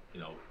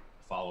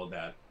 followed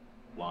that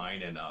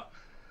line. And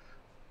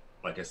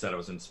like I said, I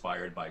was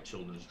inspired by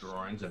children's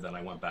drawings. And then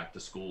I went back to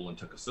school and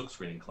took a silk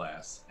screening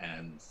class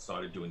and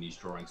started doing these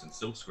drawings in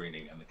silk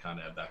screening. And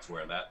that's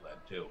where that led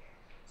to.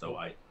 So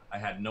I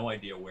had no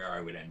idea where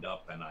I would end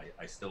up, and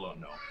I still don't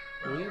know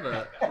where I would end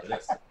up after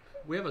this.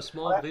 We have a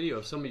small video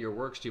of some of your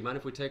works. Do you mind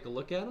if we take a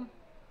look at them?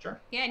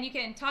 Sure. Yeah, and you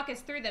can talk us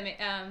through them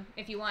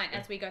if you want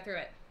as we go through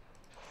it.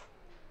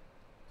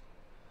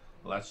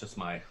 Well, that's just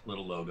my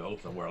little logo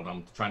of the world.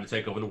 I'm trying to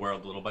take over the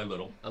world little by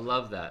little. I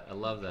love that. I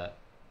love that.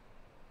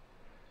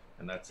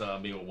 And that's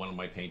me with one of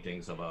my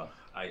paintings of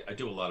I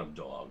do a lot of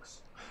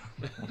dogs.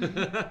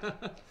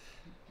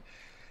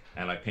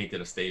 And I painted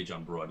a stage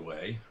on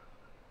Broadway.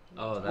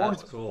 Oh,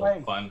 that's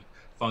cool.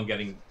 Fun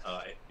getting,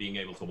 being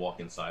able to walk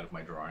inside of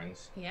my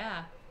drawings.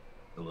 Yeah.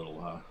 The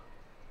little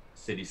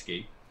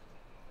cityscape.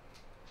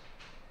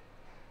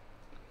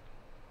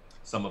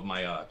 Some of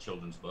my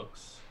children's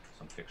books,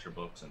 some picture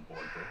books and board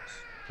books.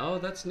 Oh,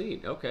 that's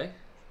neat. Okay.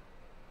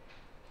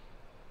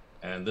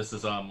 And this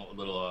is a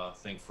little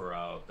thing for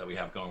that we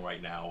have going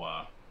right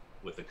now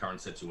with the current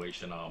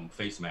situation.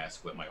 Face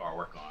mask with my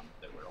artwork on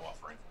that we're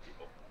offering for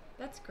people.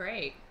 That's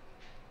great.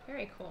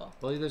 Very cool.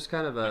 Well, there's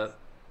kind of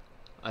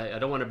I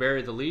don't want to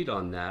bury the lead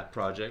on that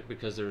project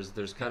because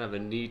there's kind of a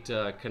neat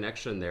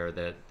connection there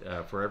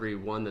that for every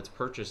one that's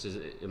purchased,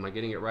 am I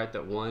getting it right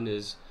that one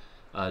is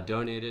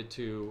donated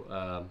to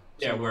some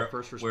of our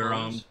first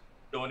responders?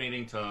 We're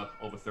donating to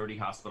over 30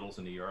 hospitals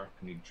in New York,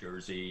 New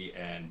Jersey,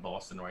 and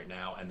Boston right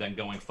now. And then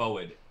going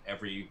forward,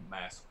 every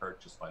mask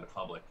purchased by the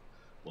public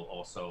will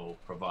also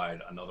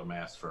provide another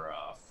mask for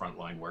a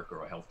frontline worker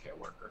or a healthcare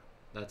worker.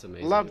 That's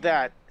amazing. Love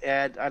that,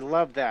 Ed. I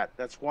love that.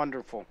 That's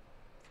wonderful.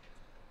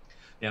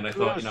 Yeah, and I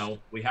thought,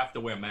 we have to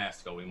wear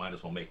masks, so we might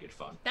as well make it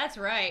fun. That's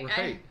right.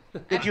 Right.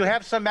 Did you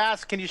have some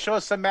masks? Can you show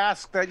us some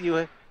masks that you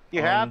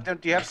have?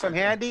 Do you have some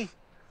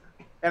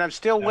And I'm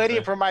still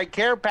waiting for my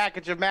care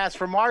package of masks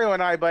for Mario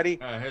and I, buddy.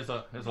 Here's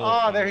a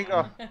there you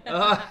go.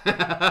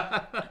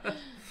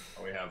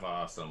 We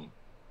have some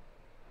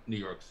New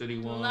York City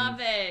ones.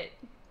 Love it.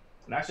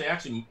 And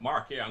actually,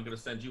 Mark, here, I'm going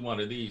to send you one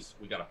of these.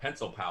 We got a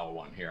pencil power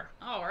one here.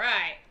 All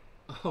right.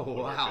 Oh,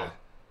 wow.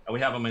 And we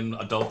have them in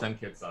adult and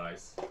kid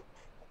size.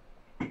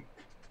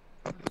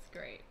 That's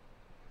great.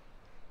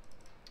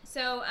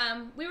 So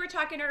we were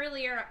talking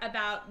earlier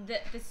about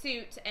the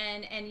suit,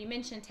 and you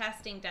mentioned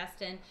testing,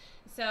 Dustin.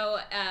 So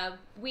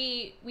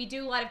we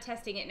do a lot of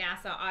testing at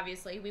NASA.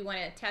 Obviously, we want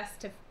to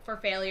test for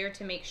failure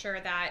to make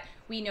sure that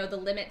we know the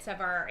limits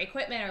of our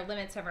equipment or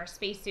limits of our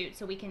spacesuit,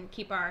 so we can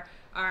keep our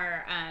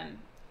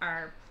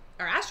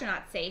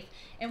astronauts safe.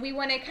 And we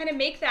want to kind of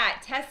make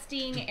that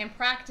testing and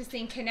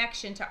practicing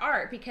connection to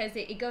art because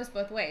it goes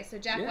both ways. So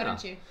Jack, why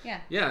don't you?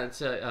 Yeah,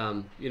 it's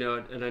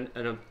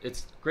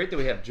it's great that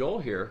we have Joel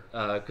here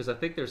because I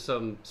think there's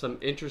some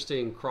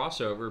interesting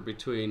crossover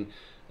between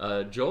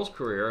Joel's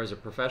career as a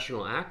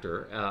professional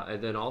actor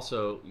and then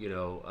also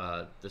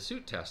the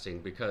suit testing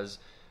because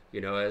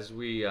you know, as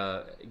we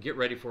get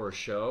ready for a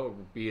show,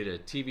 be it a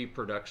TV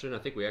production. I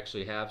think we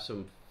actually have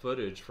some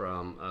footage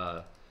from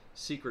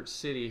Secret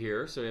City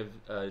here. So we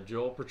have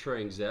Joel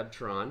portraying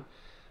Zebtron.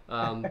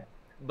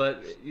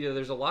 But you know,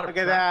 there's a lot of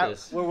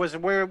practice. Look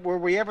at that. Were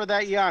we ever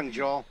that young,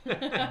 Joel?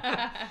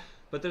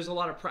 But there's a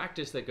lot of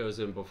practice that goes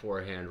in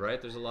beforehand,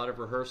 right? There's a lot of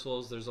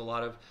rehearsals. There's a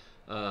lot of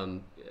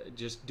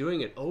just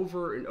doing it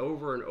over and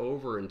over and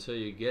over until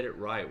you get it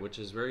right, which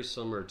is very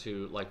similar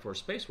to, like, for a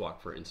spacewalk,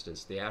 for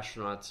instance. The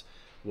astronauts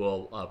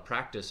will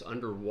practice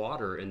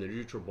underwater in the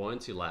neutral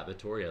buoyancy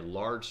laboratory, a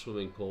large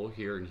swimming pool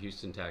here in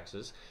Houston,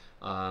 Texas,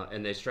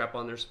 and they strap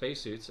on their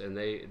spacesuits and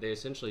they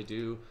essentially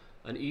do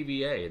an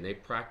EVA, and they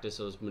practice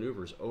those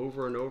maneuvers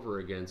over and over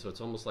again, so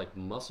it's almost like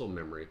muscle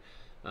memory.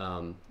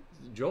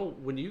 Joel,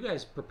 when you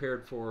guys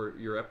prepared for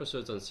your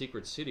episodes on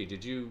Secret City,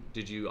 did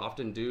you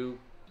often do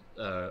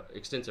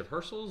extensive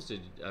rehearsals?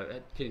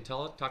 Can you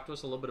talk to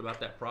us a little bit about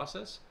that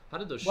process? How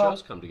did those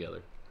shows come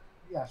together?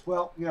 Yes,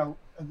 well, you know,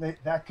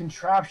 that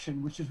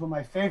contraption, which is one of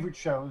my favorite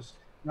shows,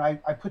 you know,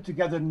 I put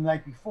together the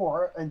night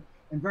before, and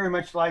very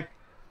much like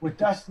what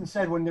Dustin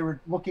said when they were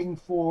looking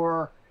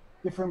for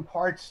different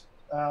parts,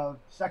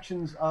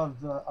 sections of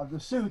the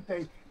suit,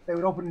 they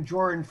would open a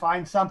drawer and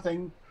find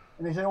something,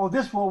 and they said, "Oh,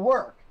 this will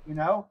work," you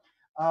know,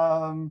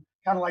 kind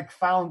of like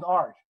found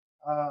art.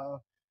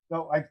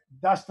 So like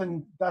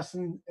Dustin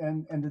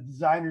and the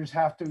designers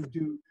have to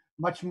do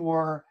much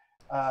more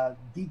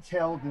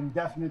detailed and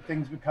definite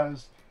things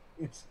because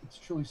it's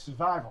truly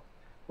survival.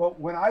 But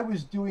when I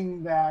was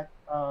doing that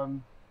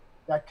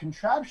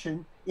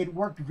contraption, it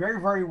worked very,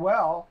 very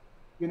well,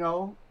 you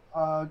know,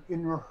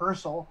 in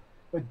rehearsal.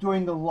 But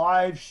during the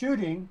live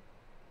shooting,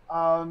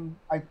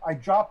 I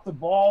dropped the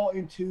ball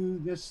into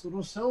this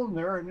little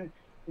cylinder, and it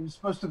was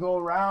supposed to go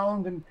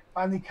around and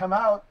finally come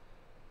out.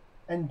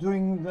 And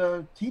doing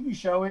the TV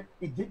show, it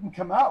didn't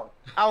come out.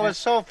 Oh, it was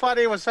so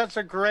funny. It was such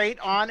a great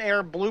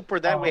on-air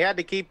blooper that we had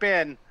to keep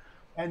in.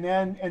 And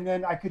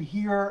then I could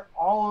hear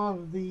all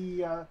of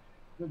the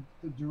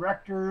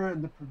director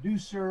and the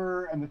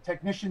producer and the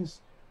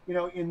technicians, you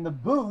know, in the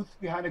booth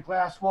behind a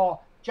glass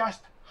wall,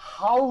 just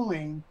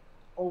howling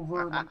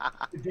over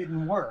it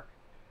didn't work.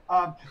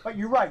 But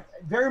you're right.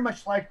 Very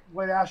much like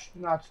what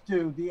astronauts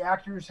do, the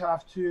actors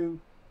have to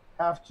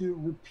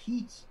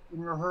repeat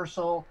in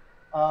rehearsal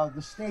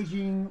the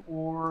staging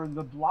or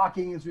the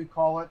blocking, as we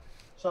call it.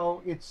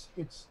 So it's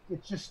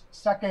just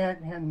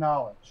secondhand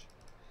knowledge,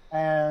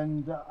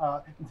 and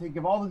think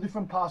of all the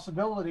different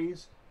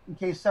possibilities in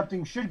case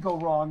something should go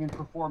wrong in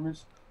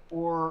performance,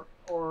 or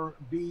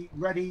be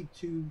ready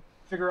to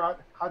figure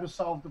out how to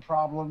solve the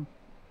problem.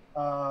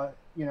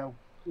 You know,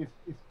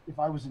 if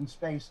I was in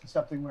space and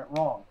something went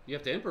wrong, you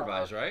have to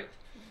improvise, right?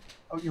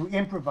 Oh, you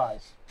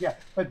improvise, yeah,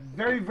 but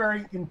very,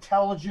 very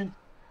intelligent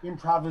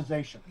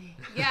improvisation.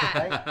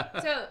 Yeah.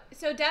 Right?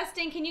 So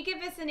Dustin, can you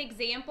give us an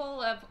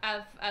example of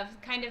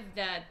kind of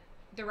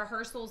the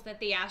rehearsals that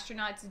the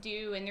astronauts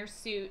do in their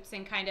suits,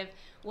 and kind of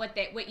what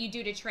you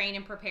do to train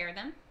and prepare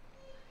them?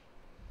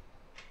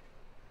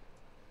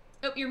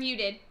 Oh, you're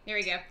muted. There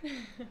we go.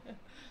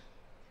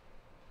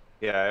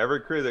 Yeah, every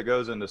crew that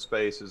goes into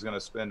space is going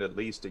to spend at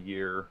least a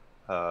year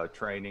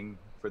training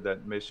for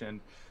that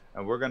mission.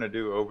 And we're going to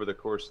do, over the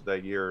course of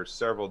that year,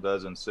 several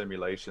dozen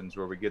simulations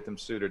where we get them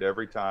suited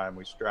every time.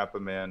 We strap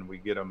them in. We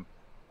get them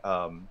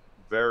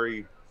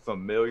very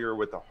familiar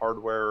with the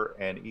hardware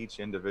and each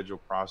individual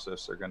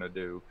process they're going to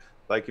do.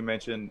 Like you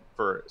mentioned,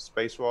 for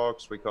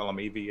spacewalks, we call them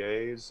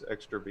EVAs,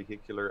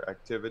 extravehicular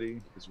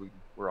activity, because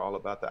we're all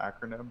about the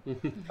acronym.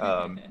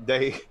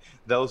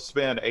 They'll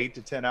spend 8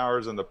 to 10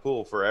 hours in the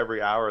pool for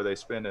every hour they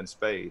spend in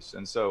space,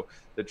 and so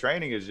the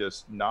training is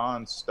just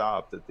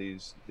non-stop that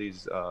these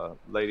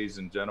ladies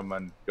and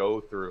gentlemen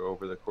go through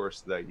over the course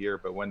of that year.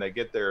 But when they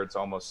get there, it's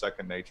almost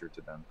second nature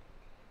to them.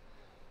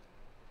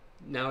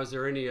 Now, is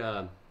there any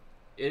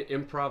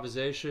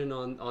improvisation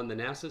on the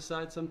NASA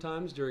side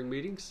sometimes during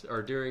meetings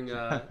or during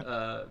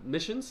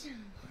missions?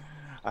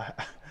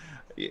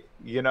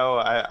 You know,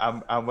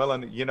 I'm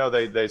willing. You know,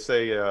 they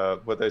say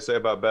what they say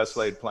about best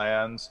laid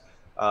plans,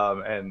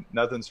 and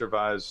nothing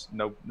survives.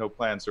 No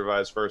plan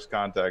survives first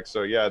contact.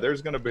 So yeah,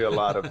 there's going to be a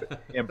lot of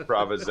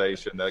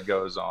improvisation that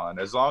goes on.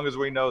 As long as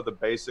we know the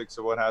basics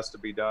of what has to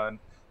be done.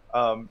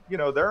 You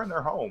know, they're in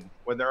their home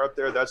when they're up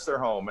there. That's their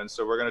home, and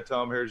so we're going to tell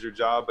them, here's your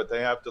job, but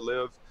they have to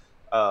live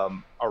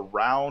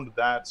around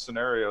that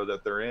scenario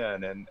that they're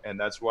in, and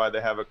that's why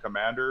they have a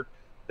commander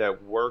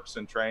that works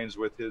and trains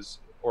with his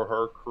or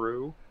her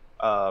crew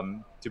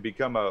to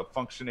become a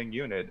functioning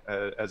unit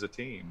as a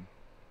team.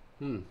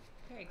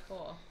 Very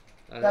cool.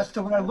 That's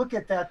so when I look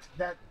at that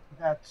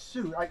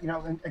suit, you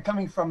know, and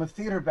coming from a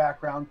theater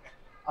background,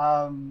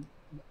 I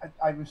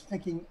was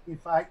thinking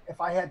if I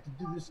had to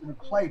do this in a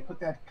play, put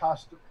that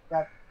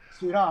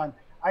suit on,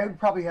 I would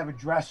probably have a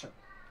dresser.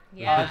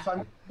 Yeah.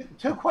 So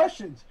two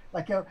questions,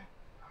 like,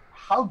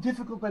 how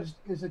difficult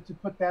is it to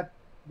put that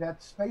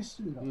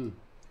spacesuit on?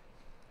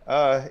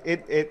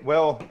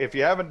 Well, if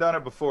you haven't done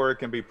it before, it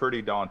can be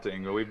pretty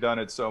daunting. We've done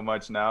it so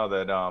much now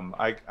that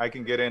I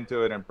can get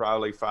into it in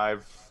probably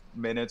 5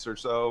 minutes or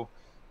so.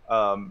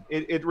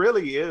 It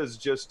really is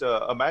just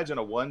imagine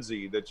a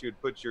onesie that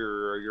you'd put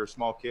your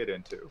small kid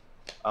into.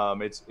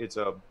 It's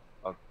a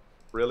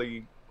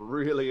really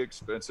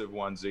expensive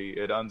onesie.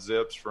 It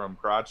unzips from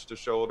crotch to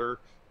shoulder.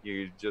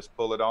 You just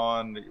pull it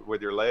on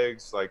with your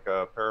legs like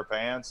a pair of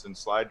pants and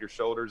slide your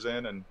shoulders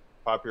in and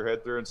pop your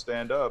head through and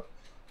stand up.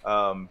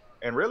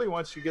 And really,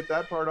 once you get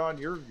that part on,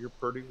 you're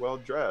pretty well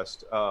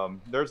dressed.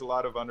 There's a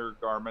lot of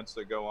undergarments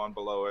that go on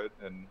below it,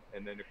 and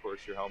then of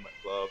course your helmet,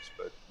 gloves,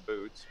 but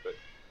boots. But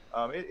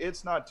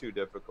it's not too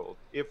difficult.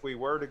 If we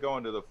were to go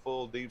into the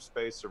full deep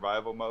space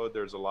survival mode,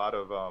 there's a lot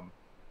of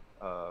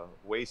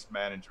waste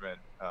management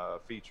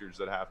features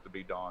that have to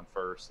be done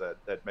first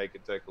that make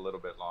it take a little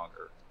bit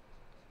longer.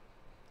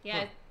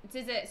 Yeah.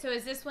 So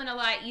is this one a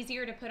lot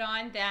easier to put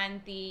on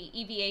than the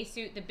EVA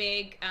suit, the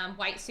big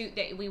white suit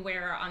that we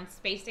wear on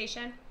space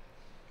station?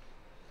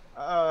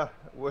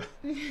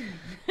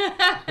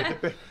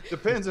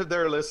 Depends if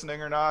they're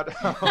listening or not.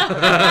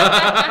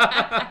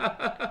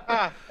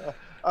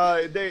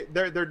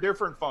 They're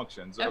different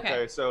functions.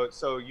 Okay.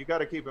 So you got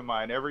to keep in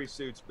mind every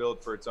suit's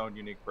built for its own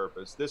unique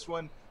purpose. This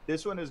one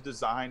is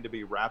designed to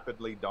be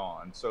rapidly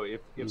donned. So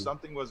if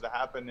something was to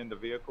happen in the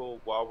vehicle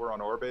while we're on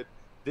orbit,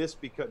 this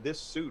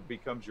suit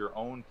becomes your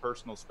own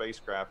personal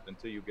spacecraft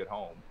until you get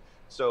home.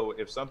 So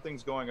if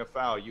something's going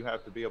afoul, you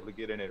have to be able to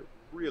get in it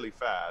really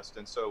fast.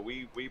 And so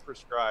we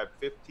prescribe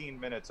 15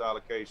 minutes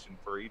allocation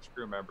for each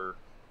crew member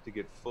to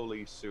get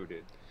fully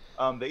suited.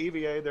 The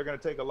EVA, they're going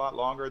to take a lot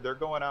longer. They're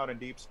going out in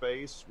deep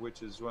space,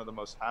 which is one of the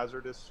most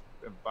hazardous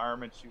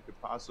environments you could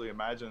possibly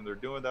imagine. They're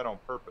doing that on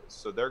purpose.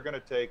 So they're going to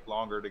take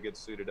longer to get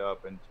suited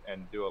up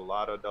and do a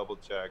lot of double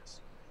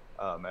checks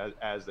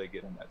as they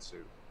get in that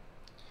suit.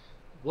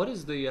 What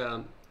is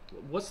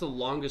what's the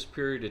longest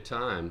period of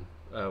time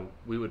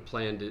we would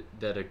plan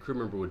that a crew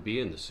member would be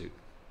in the suit?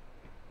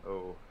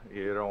 Oh,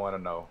 you don't want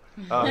to know.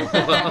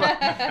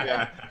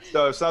 Yeah.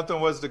 So if something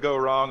was to go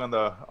wrong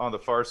on the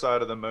far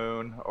side of the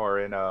moon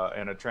or in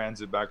a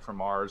transit back from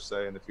Mars,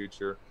 say in the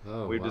future,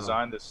 we've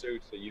designed the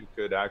suit so you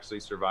could actually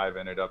survive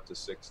in it up to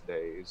 6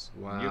 days.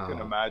 Wow. You can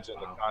imagine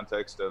the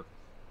context of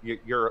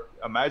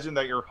imagine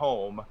that your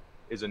home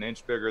is an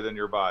inch bigger than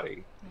your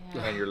body,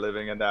 and you're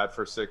living in that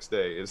for 6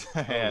 days,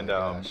 and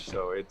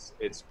so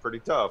it's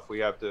pretty tough. We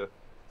have to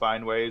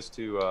find ways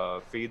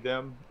to feed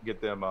them, get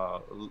them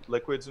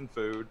liquids and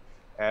food,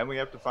 and we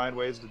have to find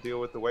ways to deal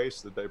with the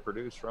waste that they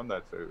produce from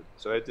that food.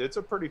 So it's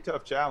a pretty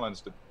tough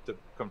challenge to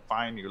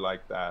confine you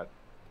like that.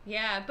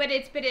 Yeah, but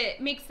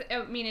it makes,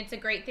 I mean, it's a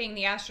great thing.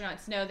 The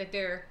astronauts know that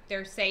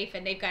they're safe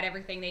and they've got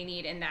everything they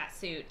need in that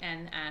suit,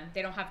 and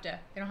they don't have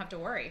to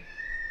worry.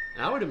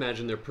 I would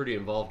imagine they're pretty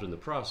involved in the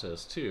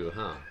process too,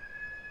 huh?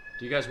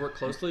 Do you guys work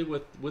closely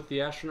with the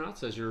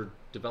astronauts as you're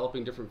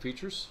developing different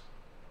features?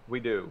 We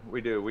do.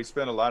 We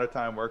spend a lot of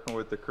time working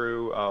with the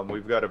crew.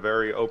 We've got a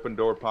very open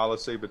door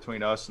policy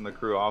between us and the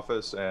crew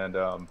office, and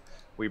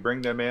we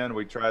bring them in,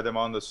 we try them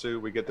on the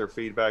suit, we get their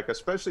feedback,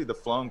 especially the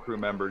flown crew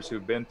members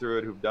who've been through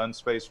it, who've done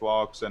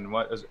spacewalks. And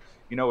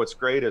what's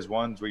great is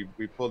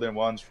we pulled in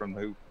ones from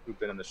who've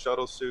been in the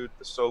shuttle suit,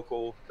 the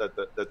Sokol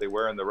that they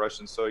wear in the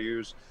Russian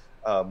Soyuz.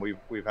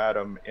 We've had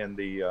them in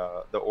the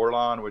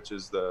Orion, which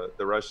is the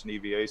Russian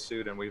EVA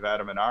suit, and we've had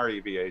them in our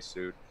EVA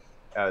suit,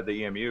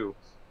 the EMU.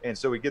 And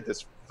so we get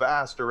this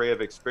vast array of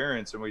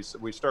experience, and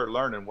we start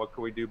learning what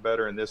can we do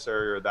better in this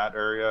area or that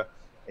area,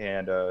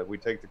 and we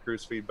take the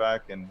crew's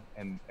feedback and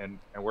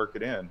work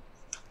it in.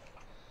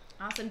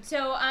 Awesome.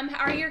 So,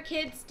 are your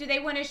kids? Do they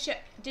want to show?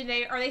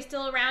 Are they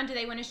still around? Do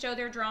they want to show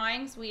their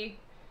drawings? We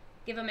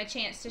give them a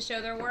chance to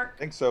show their work. I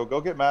think so.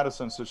 Go get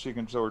Madison so she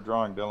can show her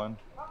drawing, Dylan.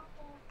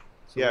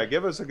 Yeah,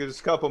 give us just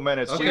a couple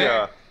minutes.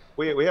 Okay.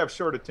 We have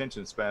short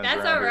attention spans.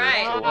 That's around all right.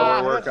 Here, so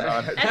we're working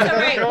on it. That's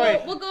all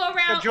right. We'll go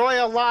around. The joy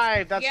of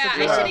live. That's yeah,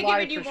 the joy I should of have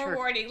live given you more sure.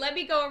 warning. Let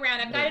me go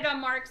around. I've got it on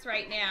Mark's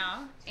right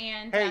now,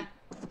 and Hey.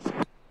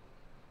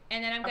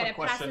 And then I'm I going have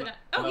to a pass question, it on.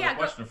 Oh another yeah,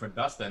 question for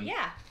Dustin.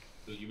 Yeah.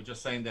 You were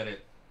just saying that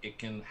it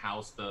can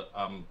house the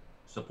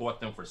support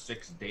them for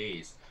 6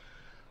 days.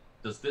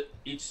 Does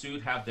each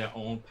suit have their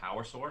own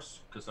power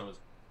source? Because I was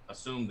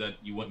assumed that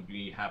you wouldn't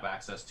have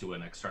access to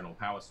an external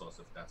power source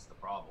if that's the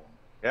problem.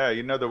 Yeah,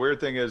 the weird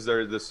thing is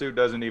the suit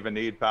doesn't even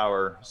need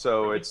power.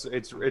 So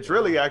it's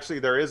really actually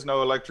there is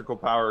no electrical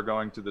power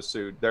going to the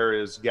suit. There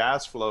is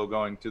gas flow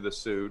going to the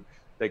suit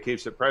that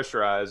keeps it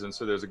pressurized, and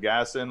so there's a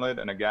gas inlet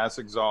and a gas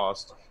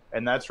exhaust,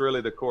 and that's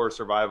really the core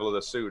survival of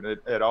the suit.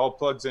 It all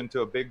plugs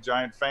into a big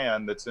giant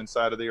fan that's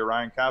inside of the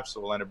Orion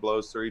capsule, and it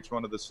blows through each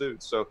one of the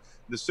suits. So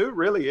the suit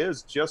really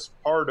is just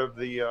part of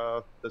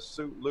the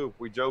suit loop.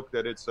 We joke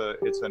that it's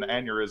an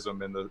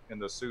aneurysm in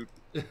the suit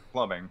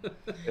plumbing.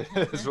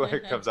 Is what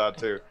it comes out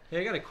to. Hey,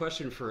 I got a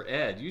question for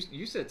Ed.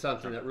 You said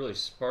something that really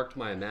sparked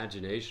my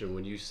imagination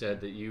when you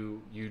said that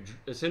you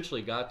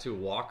essentially got to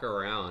walk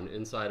around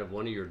inside of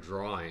one of your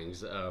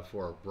drawings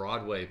for a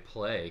Broadway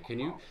play. Can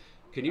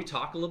you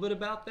talk a little bit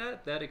about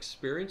that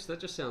experience? That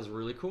just sounds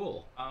really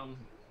cool.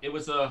 It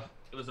was a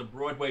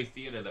Broadway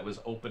theater that was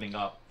opening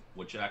up,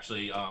 which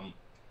actually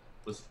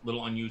was a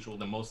little unusual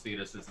than most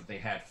theaters, is that they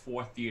had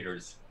 4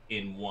 theaters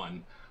in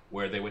one,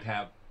 where they would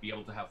have be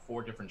able to have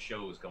 4 different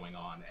shows going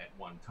on at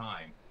one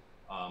time.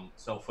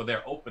 So for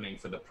their opening,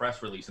 for the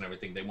press release and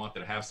everything, they wanted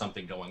to have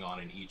something going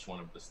on in each one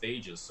of the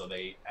stages. So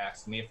they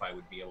asked me if I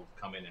would be able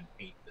to come in and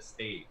paint the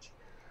stage,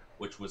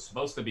 which was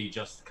supposed to be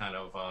just kind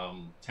of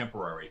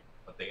temporary,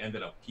 but they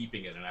ended up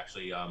keeping it, and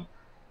actually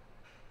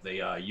they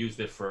used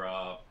it for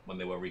when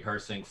they were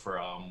rehearsing for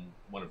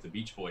one of the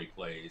Beach Boy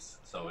plays.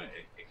 So it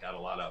got a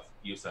lot of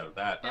use out of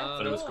that.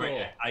 But it was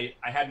great. I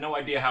had no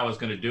idea how I was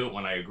going to do it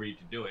when I agreed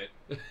to do it.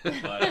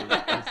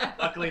 But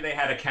luckily they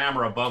had a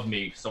camera above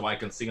me so I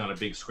can see on a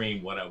big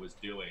screen what I was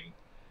doing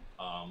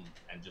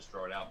and just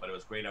draw it out. But it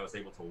was great. I was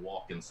able to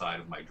walk inside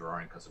of my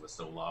drawing because it was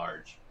so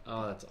large.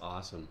 Oh, that's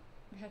awesome.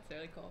 That's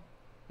really cool.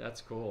 That's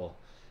cool.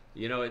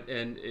 You know,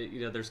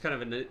 you know, there's kind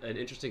of an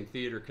interesting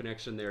theater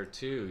connection there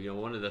too. You know,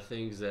 one of the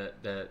things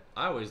that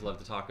I always love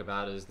to talk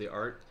about is the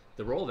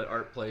role that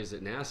art plays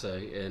at NASA.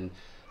 And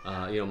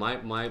you know,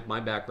 my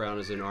background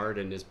is in art,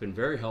 and it's been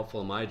very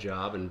helpful in my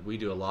job. And we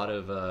do a lot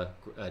of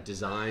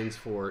designs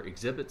for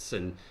exhibits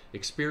and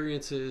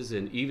experiences,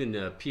 and even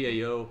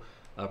PAO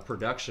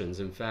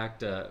productions. In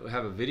fact, we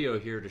have a video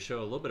here to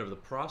show a little bit of the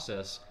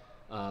process.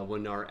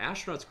 When our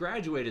astronauts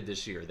graduated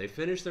this year, they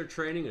finished their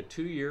training, a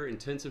 2-year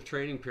intensive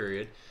training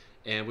period,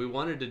 and we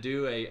wanted to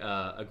do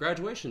a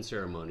graduation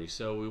ceremony.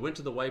 So we went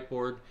to the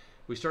whiteboard,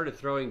 we started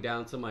throwing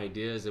down some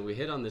ideas, and we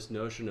hit on this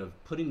notion of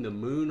putting the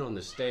moon on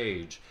the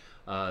stage.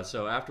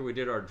 So after we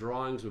did our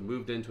drawings, we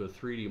moved into a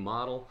 3D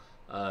model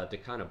to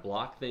kind of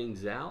block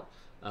things out.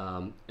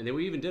 And then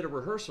we even did a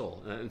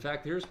rehearsal. In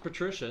fact, here's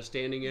Patricia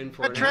standing in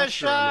for an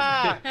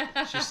astronaut.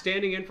 She's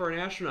standing in for an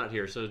astronaut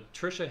here. So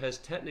Tricia has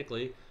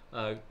technically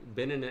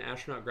been in an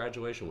astronaut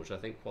graduation, which I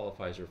think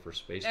qualifies her for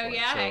space flight. Oh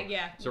yeah,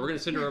 yeah. So we're going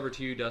to send her over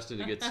to you, Dustin,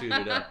 to get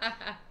suited up.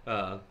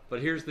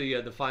 But here's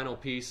the final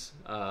piece.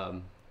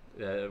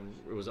 It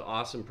was an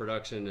awesome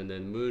production, and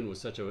then Moon was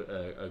such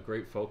a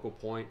great focal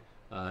point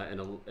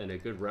and a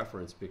good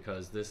reference,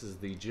 because this is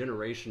the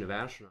generation of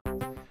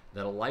astronauts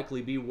that'll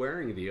likely be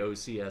wearing the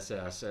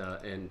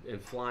OCSS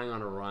and flying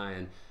on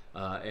Orion,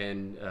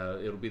 and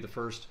it'll be the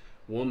first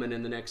woman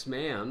and the next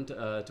man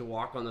to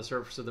walk on the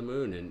surface of the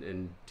moon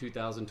in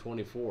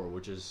 2024,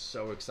 which is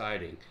so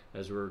exciting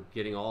as we're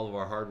getting all of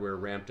our hardware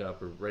ramped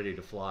up or ready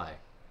to fly.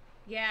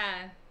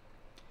 Yeah,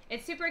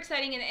 it's super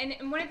exciting,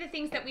 and one of the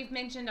things that we've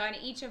mentioned on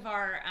each of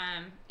our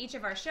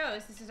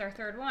shows, this is our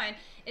 3rd one,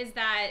 is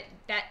that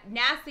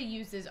NASA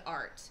uses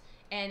art,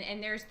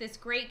 and there's this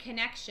great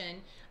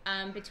connection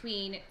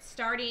between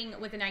starting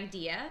with an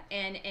idea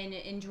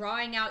and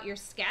drawing out your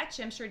sketch.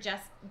 I'm sure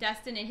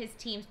Dustin and his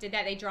teams did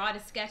that. They draw out a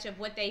sketch of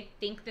what they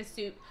think the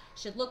suit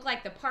should look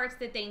like, the parts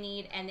that they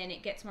need, and then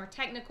it gets more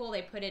technical.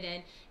 They put it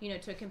in, you know,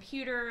 to a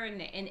computer, and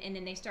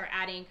then they start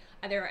adding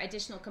other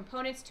additional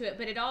components to it.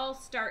 But it all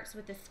starts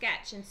with the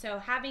sketch. And so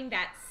having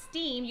that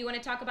STEAM, you want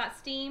to talk about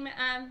STEAM,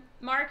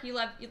 Mark?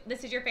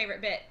 This is your favorite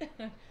bit.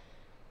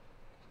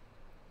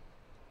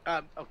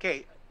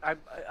 Okay. I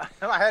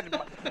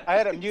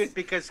had to mute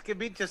because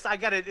I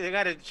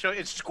gotta show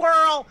it's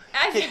squirrel.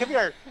 Okay, come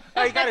here.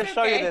 I gotta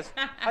show you this.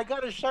 I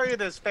gotta show you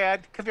this,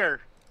 man. Come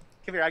here.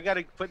 I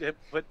gotta put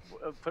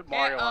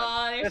Mario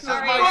on. There's this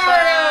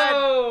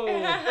Mario. is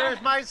my son.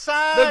 There's my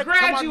son. The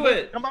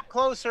graduate. Come up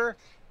closer.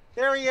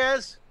 There he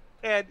is,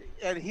 and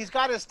he's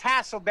got his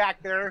tassel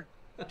back there.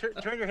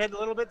 Turn your head a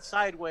little bit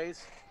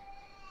sideways.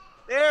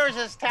 There's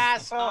his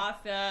tassel.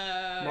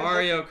 Awesome.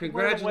 Mario,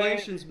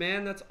 congratulations,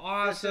 man. That's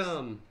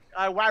awesome.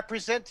 I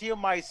present to you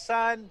my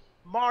son,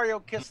 Mario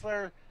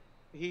Kistler.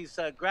 He's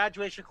a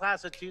graduation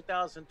class of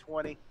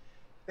 2020.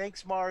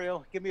 Thanks,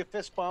 Mario. Give me a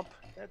fist bump.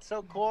 That's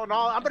so cool. And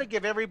I'm going to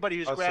give everybody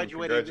who's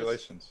graduating.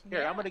 Congratulations.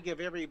 Here, I'm going to give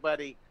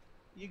everybody,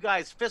 you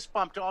guys, fist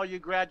bump to all you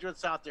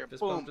graduates out there. Fist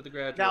Boom. bump to the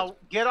graduates. Now,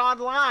 get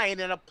online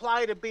and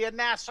apply to be a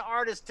NASA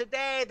artist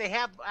today. They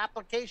have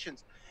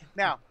applications.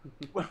 Now,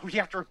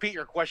 you have to repeat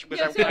your question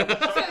because No, I was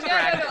so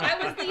distracted.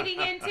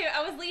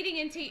 I was leading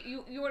into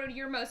one of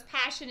your most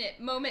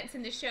passionate moments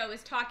in the show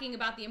is talking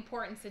about the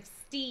importance of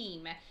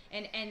STEAM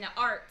and the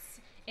arts,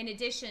 in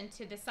addition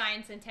to the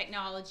science and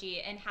technology,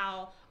 and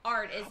how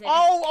art is.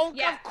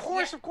 Of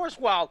course.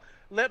 Well,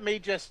 let me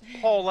just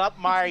pull up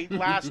my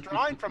last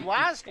drawing from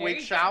last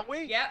week, shall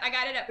we? Yeah, I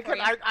got it up for Because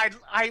you.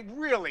 I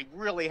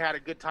really had a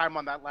good time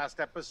on that last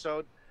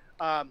episode.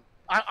 I'm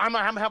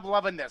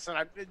loving this,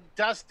 and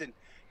Dustin.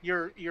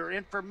 Your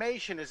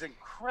information is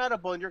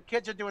incredible, and your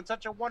kids are doing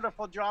such a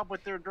wonderful job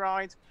with their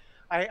drawings.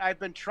 I've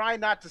been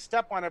trying not to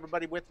step on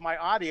everybody with my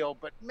audio,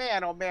 but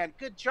man, oh man,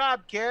 good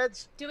job,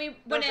 kids. Do we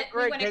want to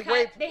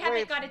cut? They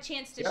haven't got a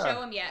chance to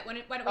show them yet.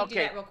 Why don't we do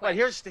that real quick? Well,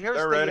 here's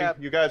They're ready.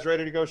 You guys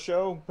ready to go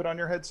show? Put on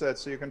your headset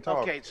so you can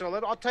talk. Okay, so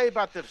I'll tell you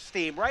about the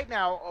STEAM. Right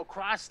now,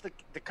 across the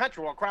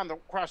country,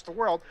 across the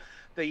world,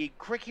 the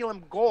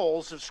curriculum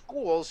goals of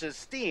schools is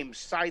STEAM,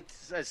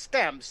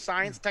 STEM,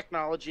 science,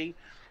 technology,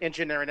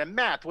 engineering, and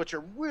math, which are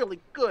really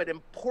good,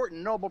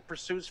 important, noble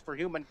pursuits for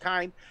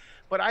humankind.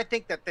 But I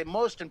think that the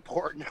most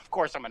important, of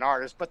course I'm an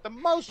artist, but the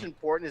most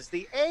important is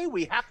the A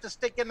we have to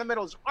stick in the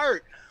middle is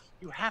art.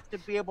 You have to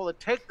be able to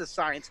take the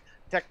science,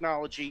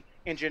 technology,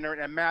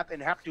 engineering, and math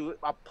and have to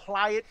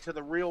apply it to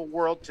the real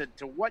world,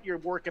 to what you're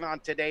working on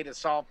today to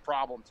solve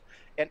problems.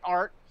 And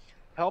art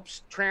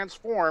helps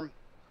transform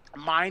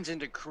minds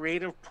into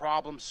creative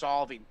problem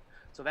solving.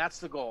 So that's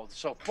the goal.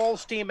 So full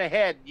steam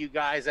ahead, you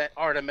guys at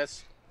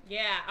Artemis.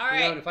 Yeah, all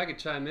right. And if I could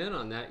chime in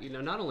on that,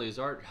 not only is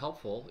art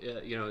helpful,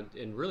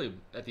 and really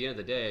at the end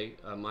of the day,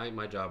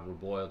 my job would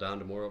boil down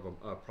to more of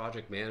a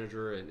project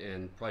manager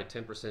and probably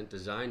 10%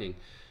 designing.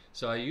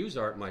 So I use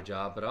art in my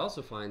job, but I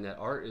also find that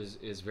art is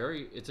it's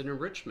an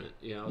enrichment,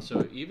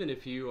 so even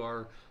if you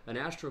are an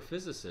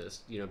astrophysicist,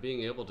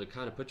 being able to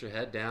kind of put your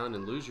head down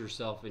and lose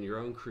yourself in your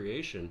own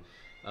creation,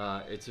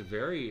 it's a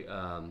very,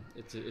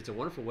 it's a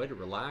wonderful way to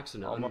relax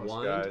and Almost,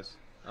 unwind. guys.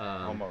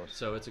 Almost.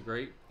 So it's a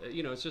great,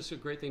 it's just a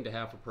great thing to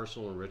have for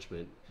personal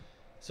enrichment.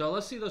 So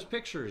let's see those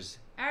pictures.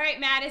 All right,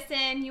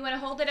 Madison, you want to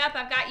hold it up?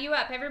 I've got you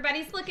up.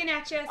 Everybody's looking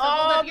at you. So Oh,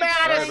 hold up your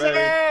Madison!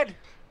 Right,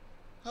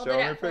 Hold Show it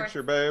me up your for us.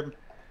 picture, babe.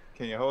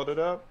 Can you hold it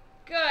up?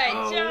 Good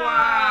Oh, job.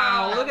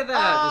 wow, look at that.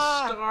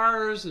 Ah. The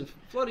stars and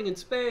floating in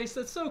space.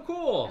 That's so I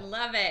cool.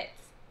 love it.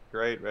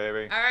 Great,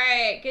 baby. All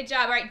right, good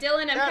job. All right,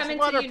 Dylan, I'm That's coming to you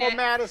wonderful, next.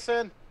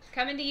 Madison.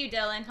 Coming to you,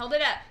 Dylan. Hold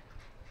it up.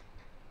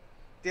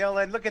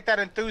 Dylan, look at that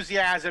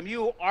enthusiasm.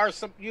 You are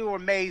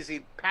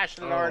amazing,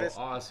 passionate artist.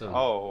 Awesome.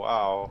 Oh,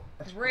 wow.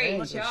 Great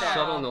Look job. at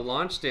Shuttle on the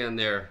launch stand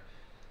there.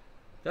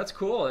 That's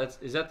cool.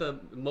 Is that the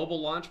mobile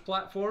launch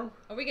platform?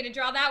 Are we going to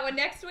draw that one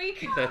next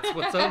week? That's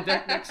what's on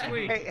deck next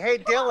week. Hey,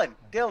 Dylan,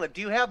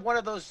 do you have one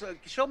of those?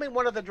 Show me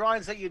one of the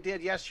drawings that you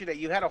did yesterday.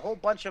 You had a whole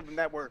bunch of them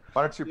that were.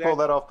 Why don't you pull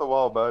that off the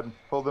wall, bud?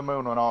 Pull the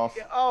moon one off.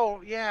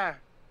 Oh yeah.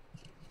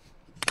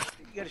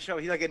 You gotta show.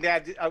 He's like a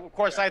dad. Of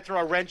course, I throw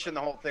a wrench in the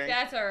whole thing.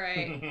 That's all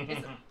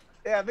right.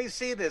 Yeah, let me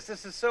see this.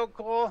 This is so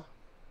cool.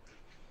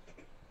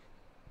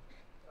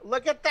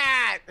 Look at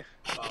that.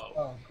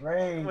 Oh,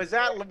 great. Was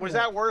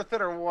that worth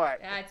it or what?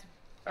 That's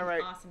All an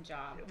right. awesome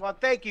job. Well,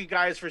 thank you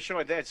guys for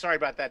showing that. Sorry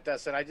about that,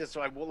 Dustin. I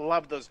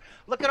love those.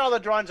 Look at all the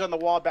drawings on the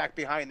wall back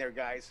behind there,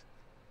 guys.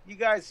 You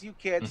guys, you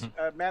kids,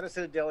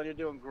 Madison and Dylan, you're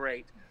doing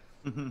great.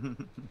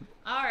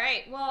 All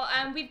right. Well,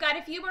 we've got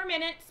a few more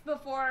minutes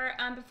before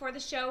the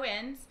show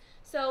ends.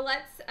 So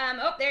let's.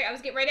 Oh, there. I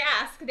was getting ready to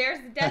ask. There's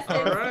Dustin.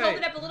 All right. Hold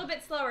it up a little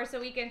bit slower so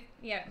we can.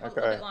 Yeah, a little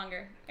Okay. bit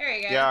longer. There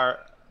you go. Yeah,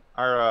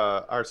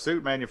 our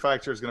suit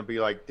manufacturer is going to be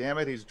like, damn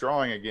it, he's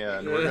drawing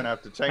again. We're going to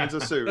have to change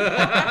the suit.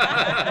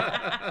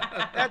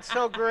 That's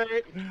so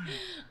great.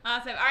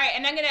 Awesome. All right,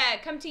 and I'm gonna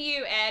come to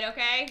you, Ed.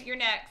 Okay, you're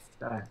next.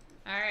 Okay.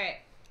 All right.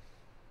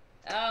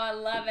 Oh, I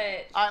love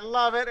it. I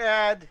love it,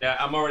 Ed. Yeah,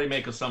 I'm already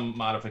making some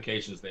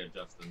modifications there,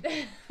 Justin.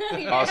 You're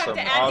gonna Awesome, have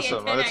to add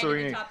awesome. the That's antenna what to we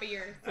the need. top of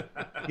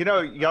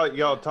yours.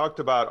 Y'all talked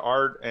about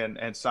art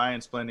and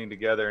science blending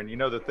together. And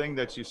the thing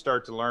that you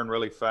start to learn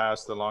really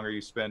fast the longer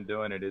you spend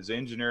doing it is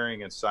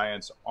engineering and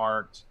science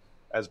aren't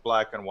as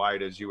black and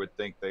white as you would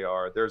think they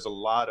are. There's a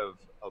lot of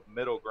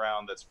middle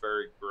ground that's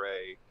very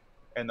gray.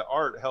 And the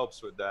art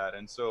helps with that.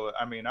 And so,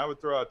 I mean, I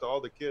would throw out to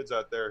all the kids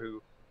out there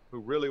who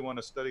really want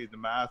to study the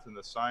math and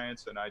the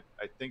science. And I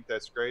think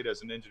that's great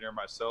as an engineer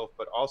myself,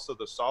 but also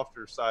the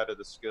softer side of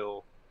the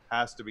skill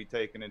has to be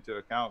taken into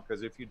account,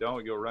 because if you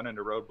don't, you'll run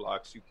into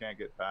roadblocks you can't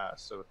get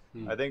past. So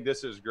I think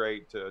this is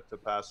great to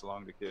pass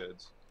along to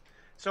kids.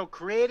 So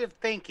creative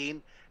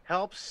thinking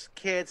helps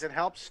kids and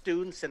helps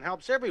students and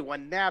helps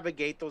everyone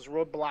navigate those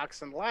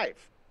roadblocks in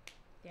life.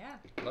 Yeah.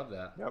 Love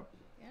that. Yep.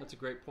 That's a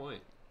great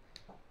point.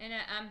 And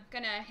I'm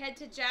gonna head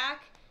to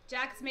Jack.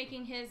 Jack's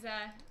making his.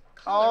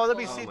 Oh, let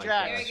me colorful- see my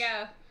Jack. There we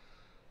go.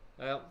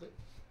 Well,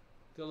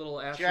 the little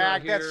astronaut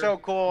Jack, here. that's so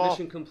cool.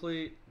 Mission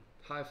complete.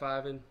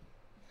 High-fiving.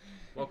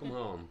 Welcome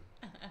home.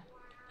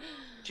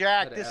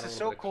 Jack, Had to this add a is little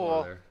so bit of color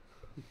cool.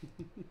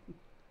 there.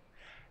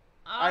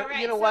 All right.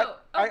 You know so,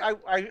 what? oh,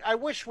 I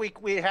wish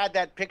we had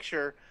that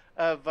picture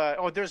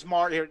of. There's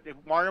Mario.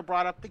 Mario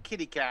brought up the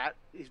kitty cat.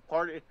 He's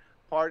part.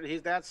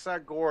 That's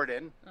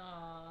Gordon.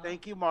 aw.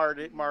 Thank you,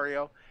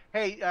 Mario.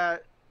 Hey,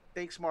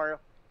 thanks, Mario.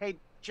 Hey,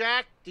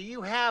 Jack, do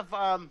you have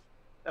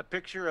a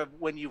picture of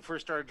when you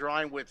first started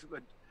drawing with?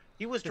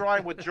 He was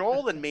drawing with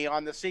Joel and me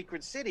on the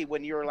Secret City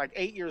when you were like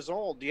 8 years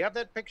old. Do you have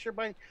that picture,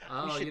 by?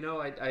 Oh, should-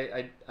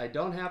 I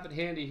don't have it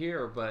handy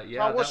here, but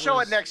yeah. Oh, we'll that show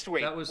was- it next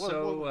week. That was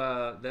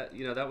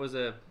that was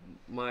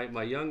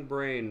my young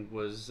brain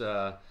was.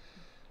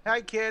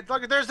 Hi, kids.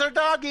 Look, there's their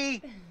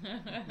doggy.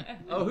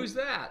 Oh, who's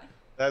that?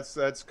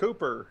 That's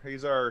Cooper.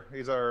 He's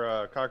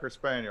our Cocker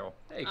Spaniel.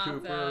 Hey, Awesome.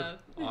 Cooper.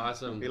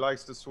 Awesome. He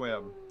likes to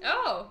swim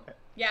Oh,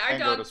 yeah. Our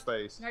and go to dogs.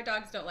 space. Our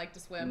dogs don't like to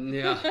swim.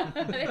 Yeah.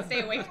 They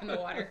stay away from the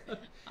water. Awesome.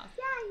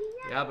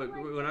 Yeah, but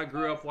when I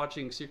grew up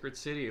watching Secret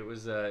City, it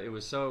was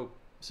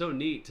so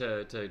neat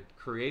to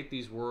create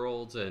these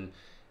worlds and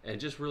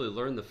just really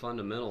learn the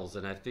fundamentals.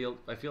 And I feel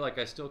like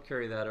I still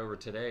carry that over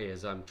today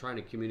as I'm trying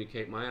to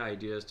communicate my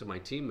ideas to my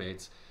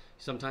teammates.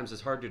 Sometimes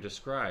it's hard to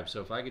describe.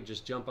 So if I could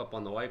just jump up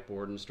on the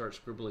whiteboard and start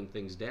scribbling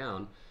things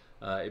down,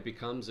 it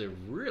becomes a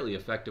really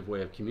effective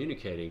way of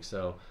communicating.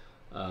 So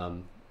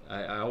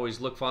I always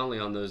look fondly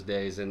on those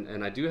days,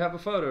 and I do have a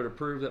photo to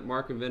prove that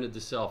Mark invented the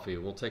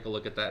selfie. We'll take a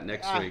look at that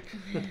next week.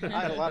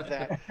 I love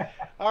that.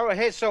 All right,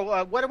 hey,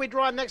 so what are we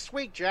drawing next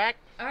week, Jack?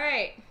 All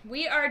right,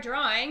 we are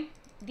drawing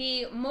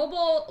the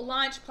mobile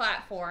launch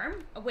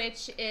platform,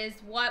 which is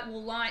what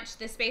will launch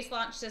the Space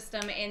Launch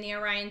System and the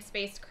Orion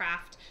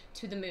spacecraft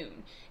to the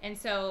moon. And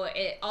so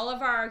all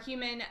of our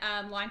human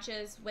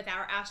launches with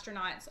our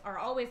astronauts are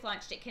always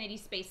launched at Kennedy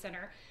Space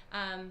Center.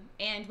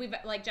 And we've,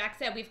 like Jack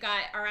said, we've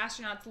got our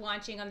astronauts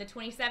launching on the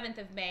 27th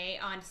of May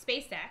on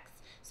SpaceX.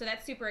 So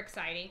that's super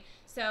exciting.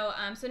 So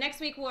so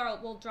next week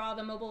we'll draw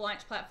the mobile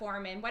launch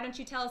platform. And why don't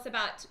you tell us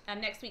about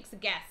next week's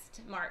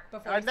guest, Mark,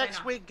 before we sign next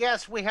off? week's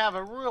guest, we have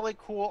a really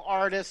cool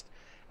artist,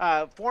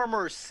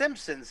 former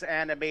Simpsons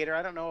animator.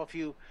 I don't know if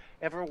you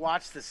ever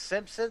watched The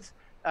Simpsons,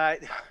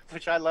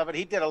 which I love it.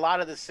 He did a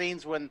lot of the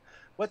scenes when,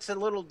 what's the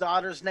little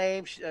daughter's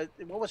name?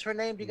 What was her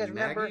name? Do you guys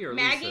remember? Maggie or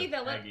Maggie,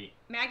 Lisa?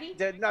 Maggie?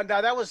 No,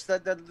 that was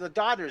the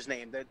daughter's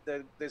name.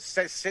 The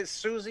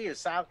Susie or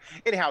Sal.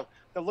 Anyhow,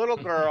 the little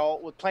girl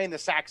was playing the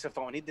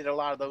saxophone. He did a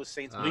lot of those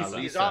scenes.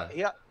 Lisa.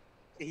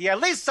 Yeah,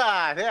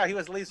 Lisa. Yeah, he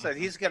was Lisa.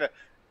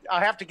 I'll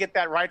have to get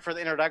that right for the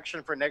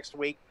introduction for next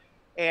week.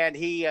 And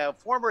he,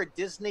 former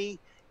Disney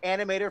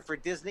animator for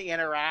Disney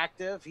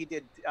Interactive. He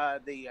did I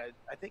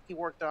think he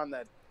worked on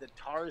the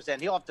Tarzan.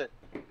 He'll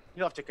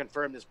have to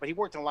confirm this, but he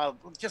worked on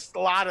a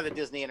lot of the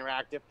Disney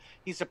Interactive.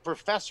 He's a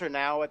professor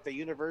now at the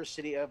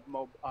University of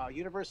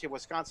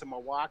Wisconsin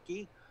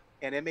Milwaukee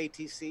and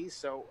MATC.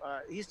 So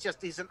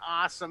he's an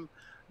awesome,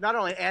 not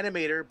only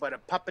animator but a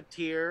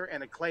puppeteer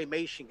and a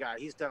claymation guy.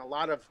 He's done a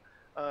lot of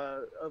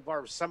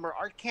our summer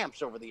art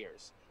camps over the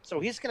years. So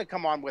he's going to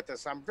come on with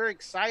us. I'm very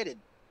excited.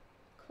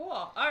 Cool.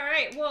 All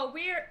right. Well,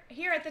 we're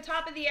here at the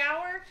top of the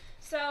hour,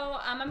 so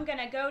I'm going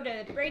to go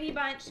to Brady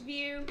Bunch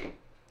view.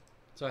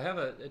 So I have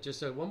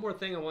one more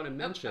thing I want to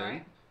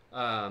mention.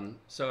 Right.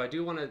 So I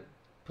do want to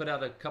put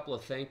out a couple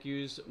of thank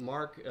yous.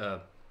 Mark,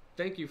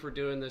 thank you for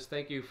doing this.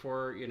 Thank you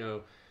for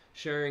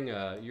sharing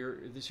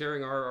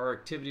our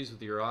activities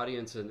with your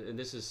audience, and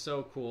this is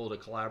so cool to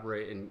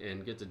collaborate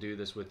and get to do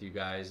this with you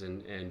guys.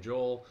 And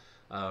Joel,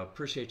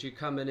 appreciate you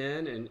coming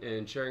in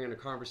and sharing in a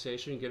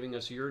conversation, giving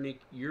us your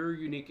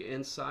unique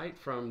insight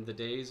from the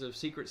days of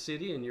Secret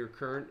City and your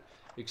current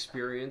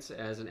experience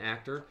as an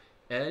actor.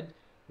 Ed,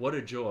 what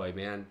a joy,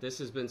 man. This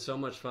has been so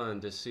much fun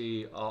to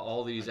see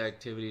all these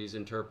activities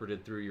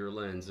interpreted through your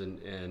lens,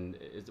 and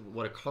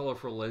what a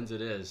colorful lens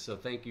it is. So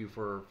thank you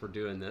for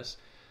doing this.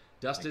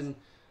 Dustin,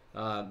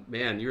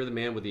 man, you're the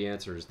man with the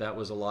answers. That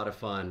was a lot of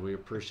fun. We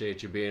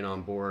appreciate you being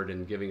on board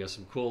and giving us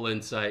some cool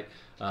insight,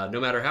 no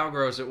matter how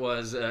gross it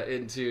was,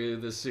 into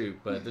the suit.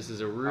 But this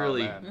is a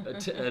really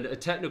a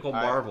technical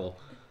marvel.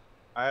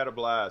 I had a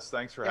blast.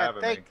 Thanks for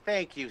having me.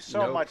 Thank you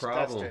so much,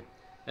 problem. Dustin.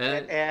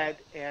 And Ed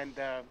and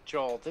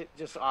Joel,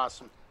 just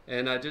awesome.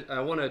 And I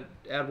want to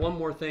add one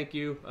more thank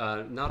you,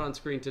 not on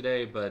screen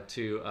today, but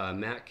to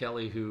Matt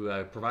Kelly,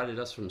 who provided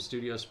us some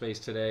studio space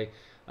today.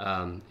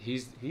 He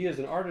is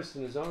an artist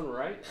in his own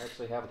right. I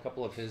actually have a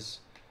couple of his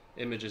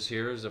images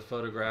here. There's a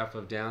photograph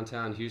of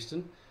downtown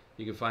Houston.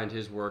 You can find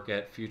his work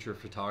at Future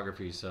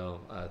Photography. So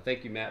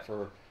thank you, Matt,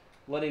 for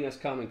letting us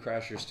come and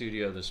crash your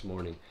studio this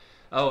morning.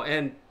 Oh,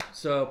 and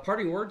so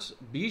parting words,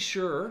 be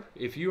sure,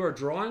 if you are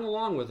drawing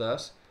along with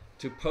us,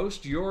 to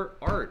post your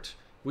art.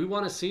 We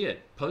want to see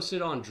it. Post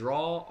it on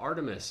Draw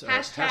Artemis.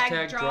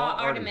 Hashtag Draw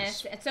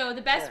Artemis. So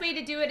the best way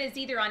to do it is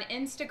either on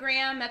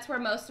Instagram. That's where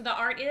most of the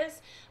art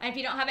is. And if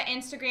you don't have an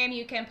Instagram,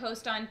 you can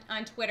post on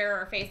Twitter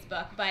or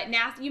Facebook. But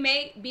NASA, you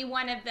may be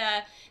one of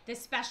the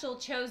special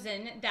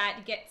chosen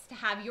that gets to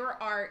have your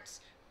art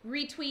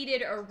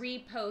retweeted or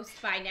reposted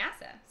by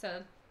NASA.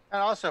 So.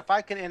 And also, if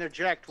I can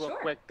interject real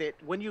quick, that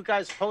when you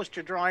guys post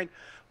your drawing,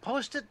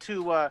 post it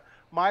to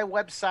my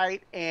website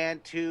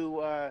and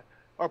to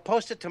or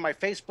post it to my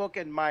Facebook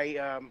and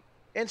my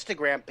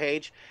Instagram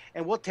page,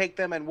 and we'll take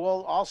them and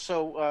we'll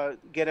also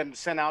get them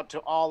sent out to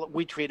all.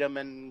 We treat them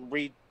and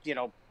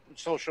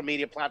social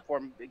media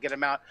platform, get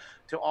them out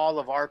to all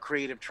of our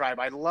creative tribe.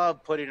 I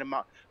love putting them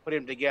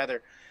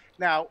together.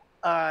 Now,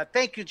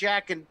 thank you,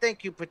 Jack, and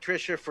thank you,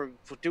 Patricia, for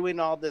doing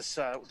all this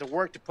the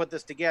work to put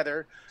this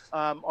together.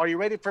 Are you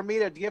ready for me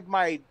to give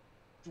my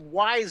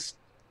wise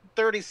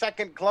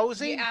 30-second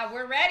closing? Yeah,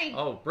 we're ready.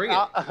 Oh, bring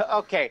it.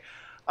 Okay.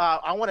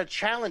 I want to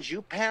challenge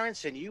you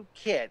parents and you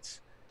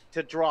kids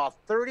to draw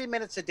 30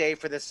 minutes a day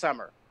for this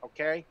summer,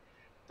 okay?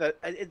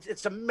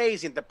 It's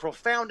amazing the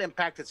profound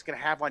impact it's going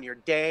to have on your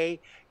day,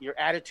 your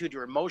attitude,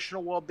 your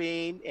emotional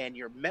well-being, and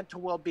your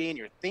mental well-being,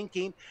 your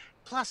thinking.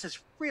 Plus, it's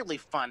really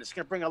fun. It's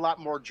going to bring a lot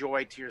more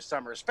joy to your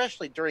summer,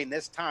 especially during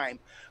this time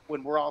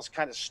when we're all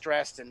kind of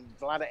stressed and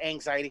a lot of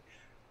anxiety.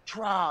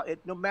 Draw it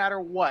no matter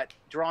what.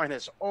 Drawing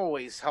has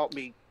always helped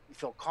me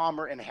feel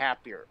calmer and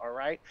happier. All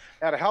right.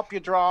 Now, to help you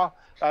draw,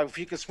 if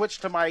you can switch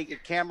to my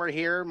camera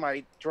here,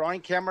 my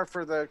drawing camera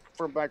for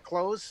my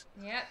clothes.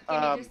 Yep.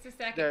 Give me just a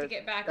second to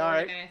get back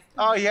organized. Right.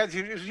 Oh yeah,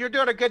 you're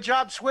doing a good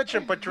job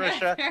switching,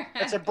 Patricia.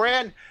 It's a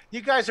brand. You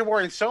guys are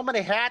wearing so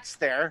many hats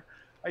there.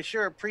 I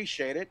sure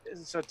appreciate it.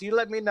 So do you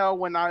let me know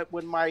when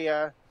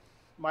my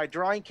my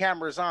drawing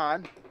camera's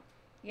on.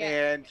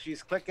 Yeah. And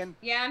she's clicking.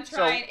 Yeah, I'm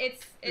trying.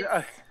 It's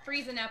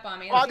freezing up on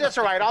me. Oh, that's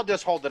all right. I'll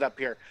just hold it up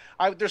here.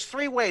 There's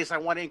 3 ways I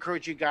want to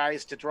encourage you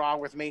guys to draw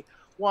with me.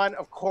 One,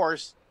 of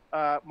course,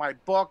 my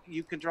book,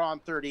 You Can Draw in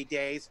 30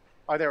 Days.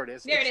 Oh, there it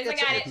is. There it is.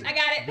 I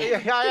got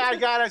it. Yeah, I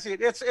got it.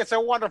 It's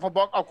a wonderful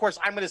book. Of course,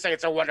 I'm going to say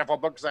it's a wonderful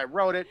book because I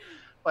wrote it.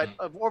 But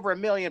over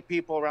 1 million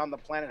people around the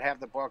planet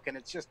have the book, and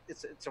it's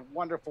a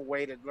wonderful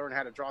way to learn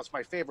how to draw. It's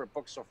my favorite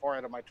book so far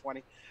out of my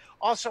 20.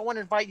 Also, I want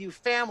to invite you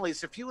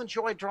families, if you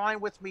enjoy drawing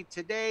with me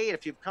today,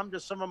 if you've come to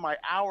some of my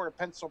Hour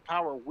Pencil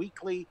Power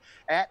weekly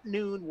at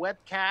noon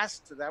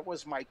webcast, that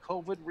was my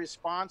COVID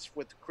response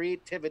with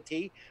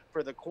creativity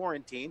for the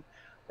quarantine.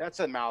 That's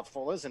a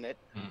mouthful, isn't it?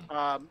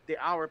 The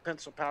Hour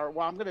Pencil Power.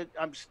 Well,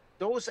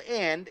 those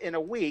end in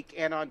a week,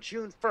 and on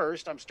June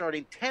 1st, I'm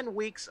starting 10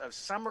 weeks of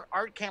summer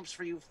art camps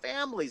for you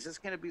families. It's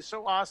going to be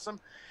so awesome,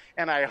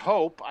 and I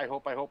hope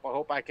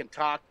I can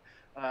talk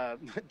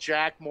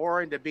Jack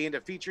Moore into being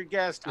a featured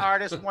guest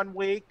artist 1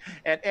 week,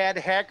 and Ed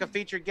Heck a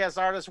featured guest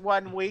artist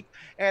 1 week,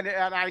 and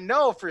I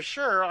know for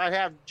sure I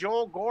have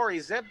Joel Gori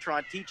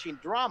Zebtron teaching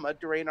drama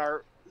during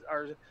our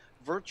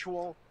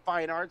virtual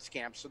fine arts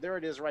camp. So there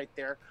it is right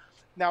there.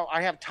 Now,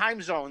 I have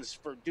time zones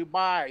for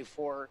Dubai,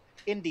 for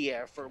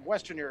India, for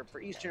Western Europe,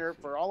 for Eastern Europe,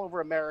 for all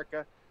over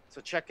America.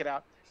 So check it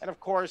out. And, of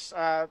course,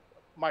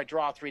 my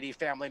Draw 3D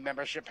family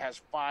membership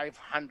has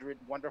 500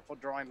 wonderful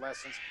drawing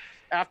lessons.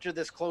 After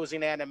this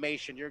closing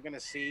animation, you're going to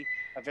see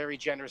a very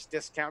generous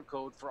discount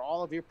code for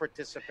all of you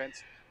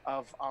participants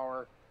of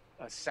our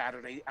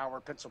Saturday Hour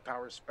Pencil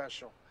Power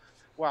special.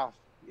 Well,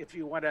 if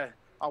you want to,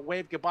 I'll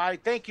wave goodbye.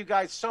 Thank you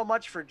guys so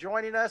much for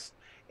joining us.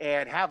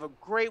 And have a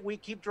great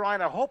week. Keep drawing.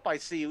 I hope I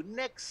see you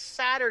next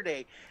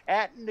Saturday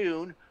at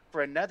noon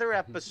for another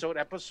episode,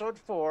 episode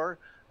 4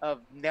 of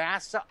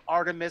NASA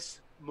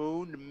Artemis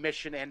Moon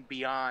Mission and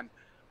Beyond.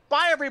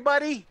 Bye,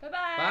 everybody.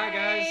 Bye-bye.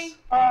 Bye,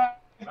 guys.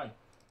 Bye.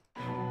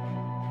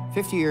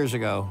 50 years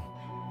ago,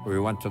 we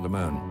went to the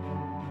moon.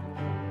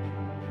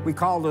 We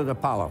called it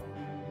Apollo.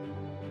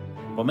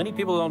 What many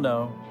people don't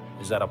know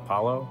is that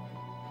Apollo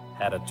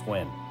had a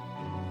twin.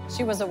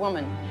 She was a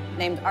woman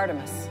named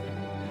Artemis,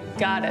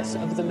 goddess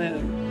of the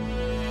moon.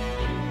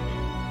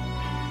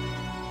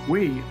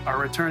 We are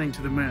returning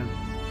to the moon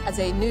as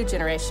a new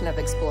generation of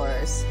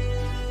explorers.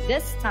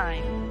 This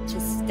time to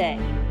stay.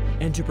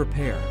 And to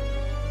prepare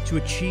to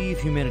achieve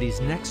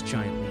humanity's next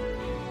giant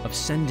leap of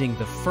sending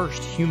the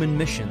first human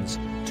missions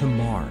to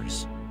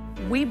Mars.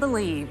 We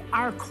believe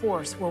our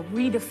course will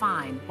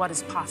redefine what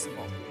is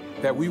possible.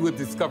 That we would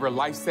discover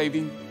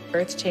life-saving,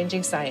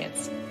 earth-changing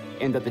science.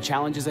 And that the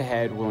challenges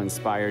ahead will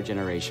inspire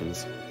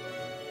generations.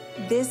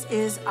 This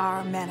is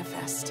our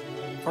manifest.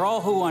 For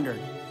all who wondered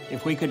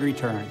if we could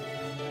return.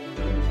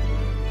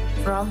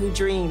 For all who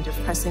dreamed of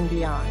pressing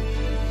beyond.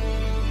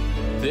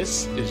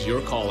 This is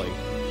your calling.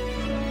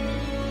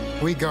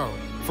 We go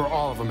for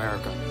all of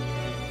America.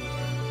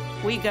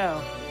 We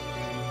go.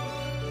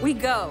 We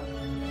go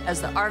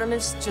as the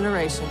Artemis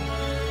generation.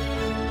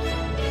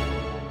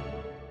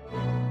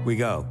 We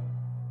go.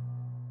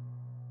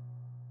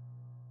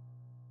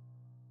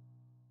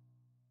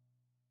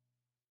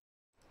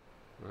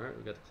 All right,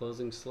 we got the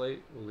closing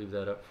slate. We'll leave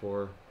that up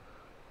for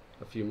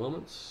a few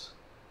moments.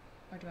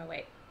 Or do I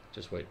wait?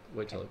 Just wait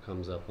till it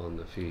comes up on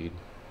the feed.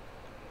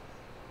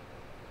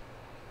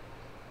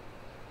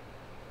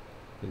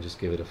 And just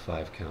give it a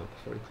 5 count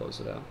before we close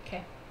it out.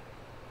 Okay.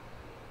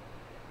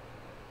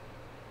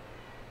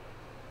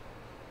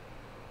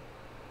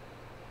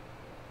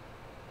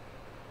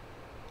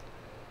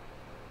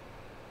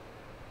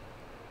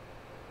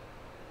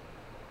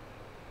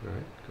 All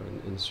right, go ahead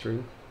and end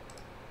stream.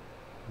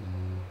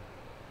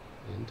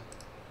 End.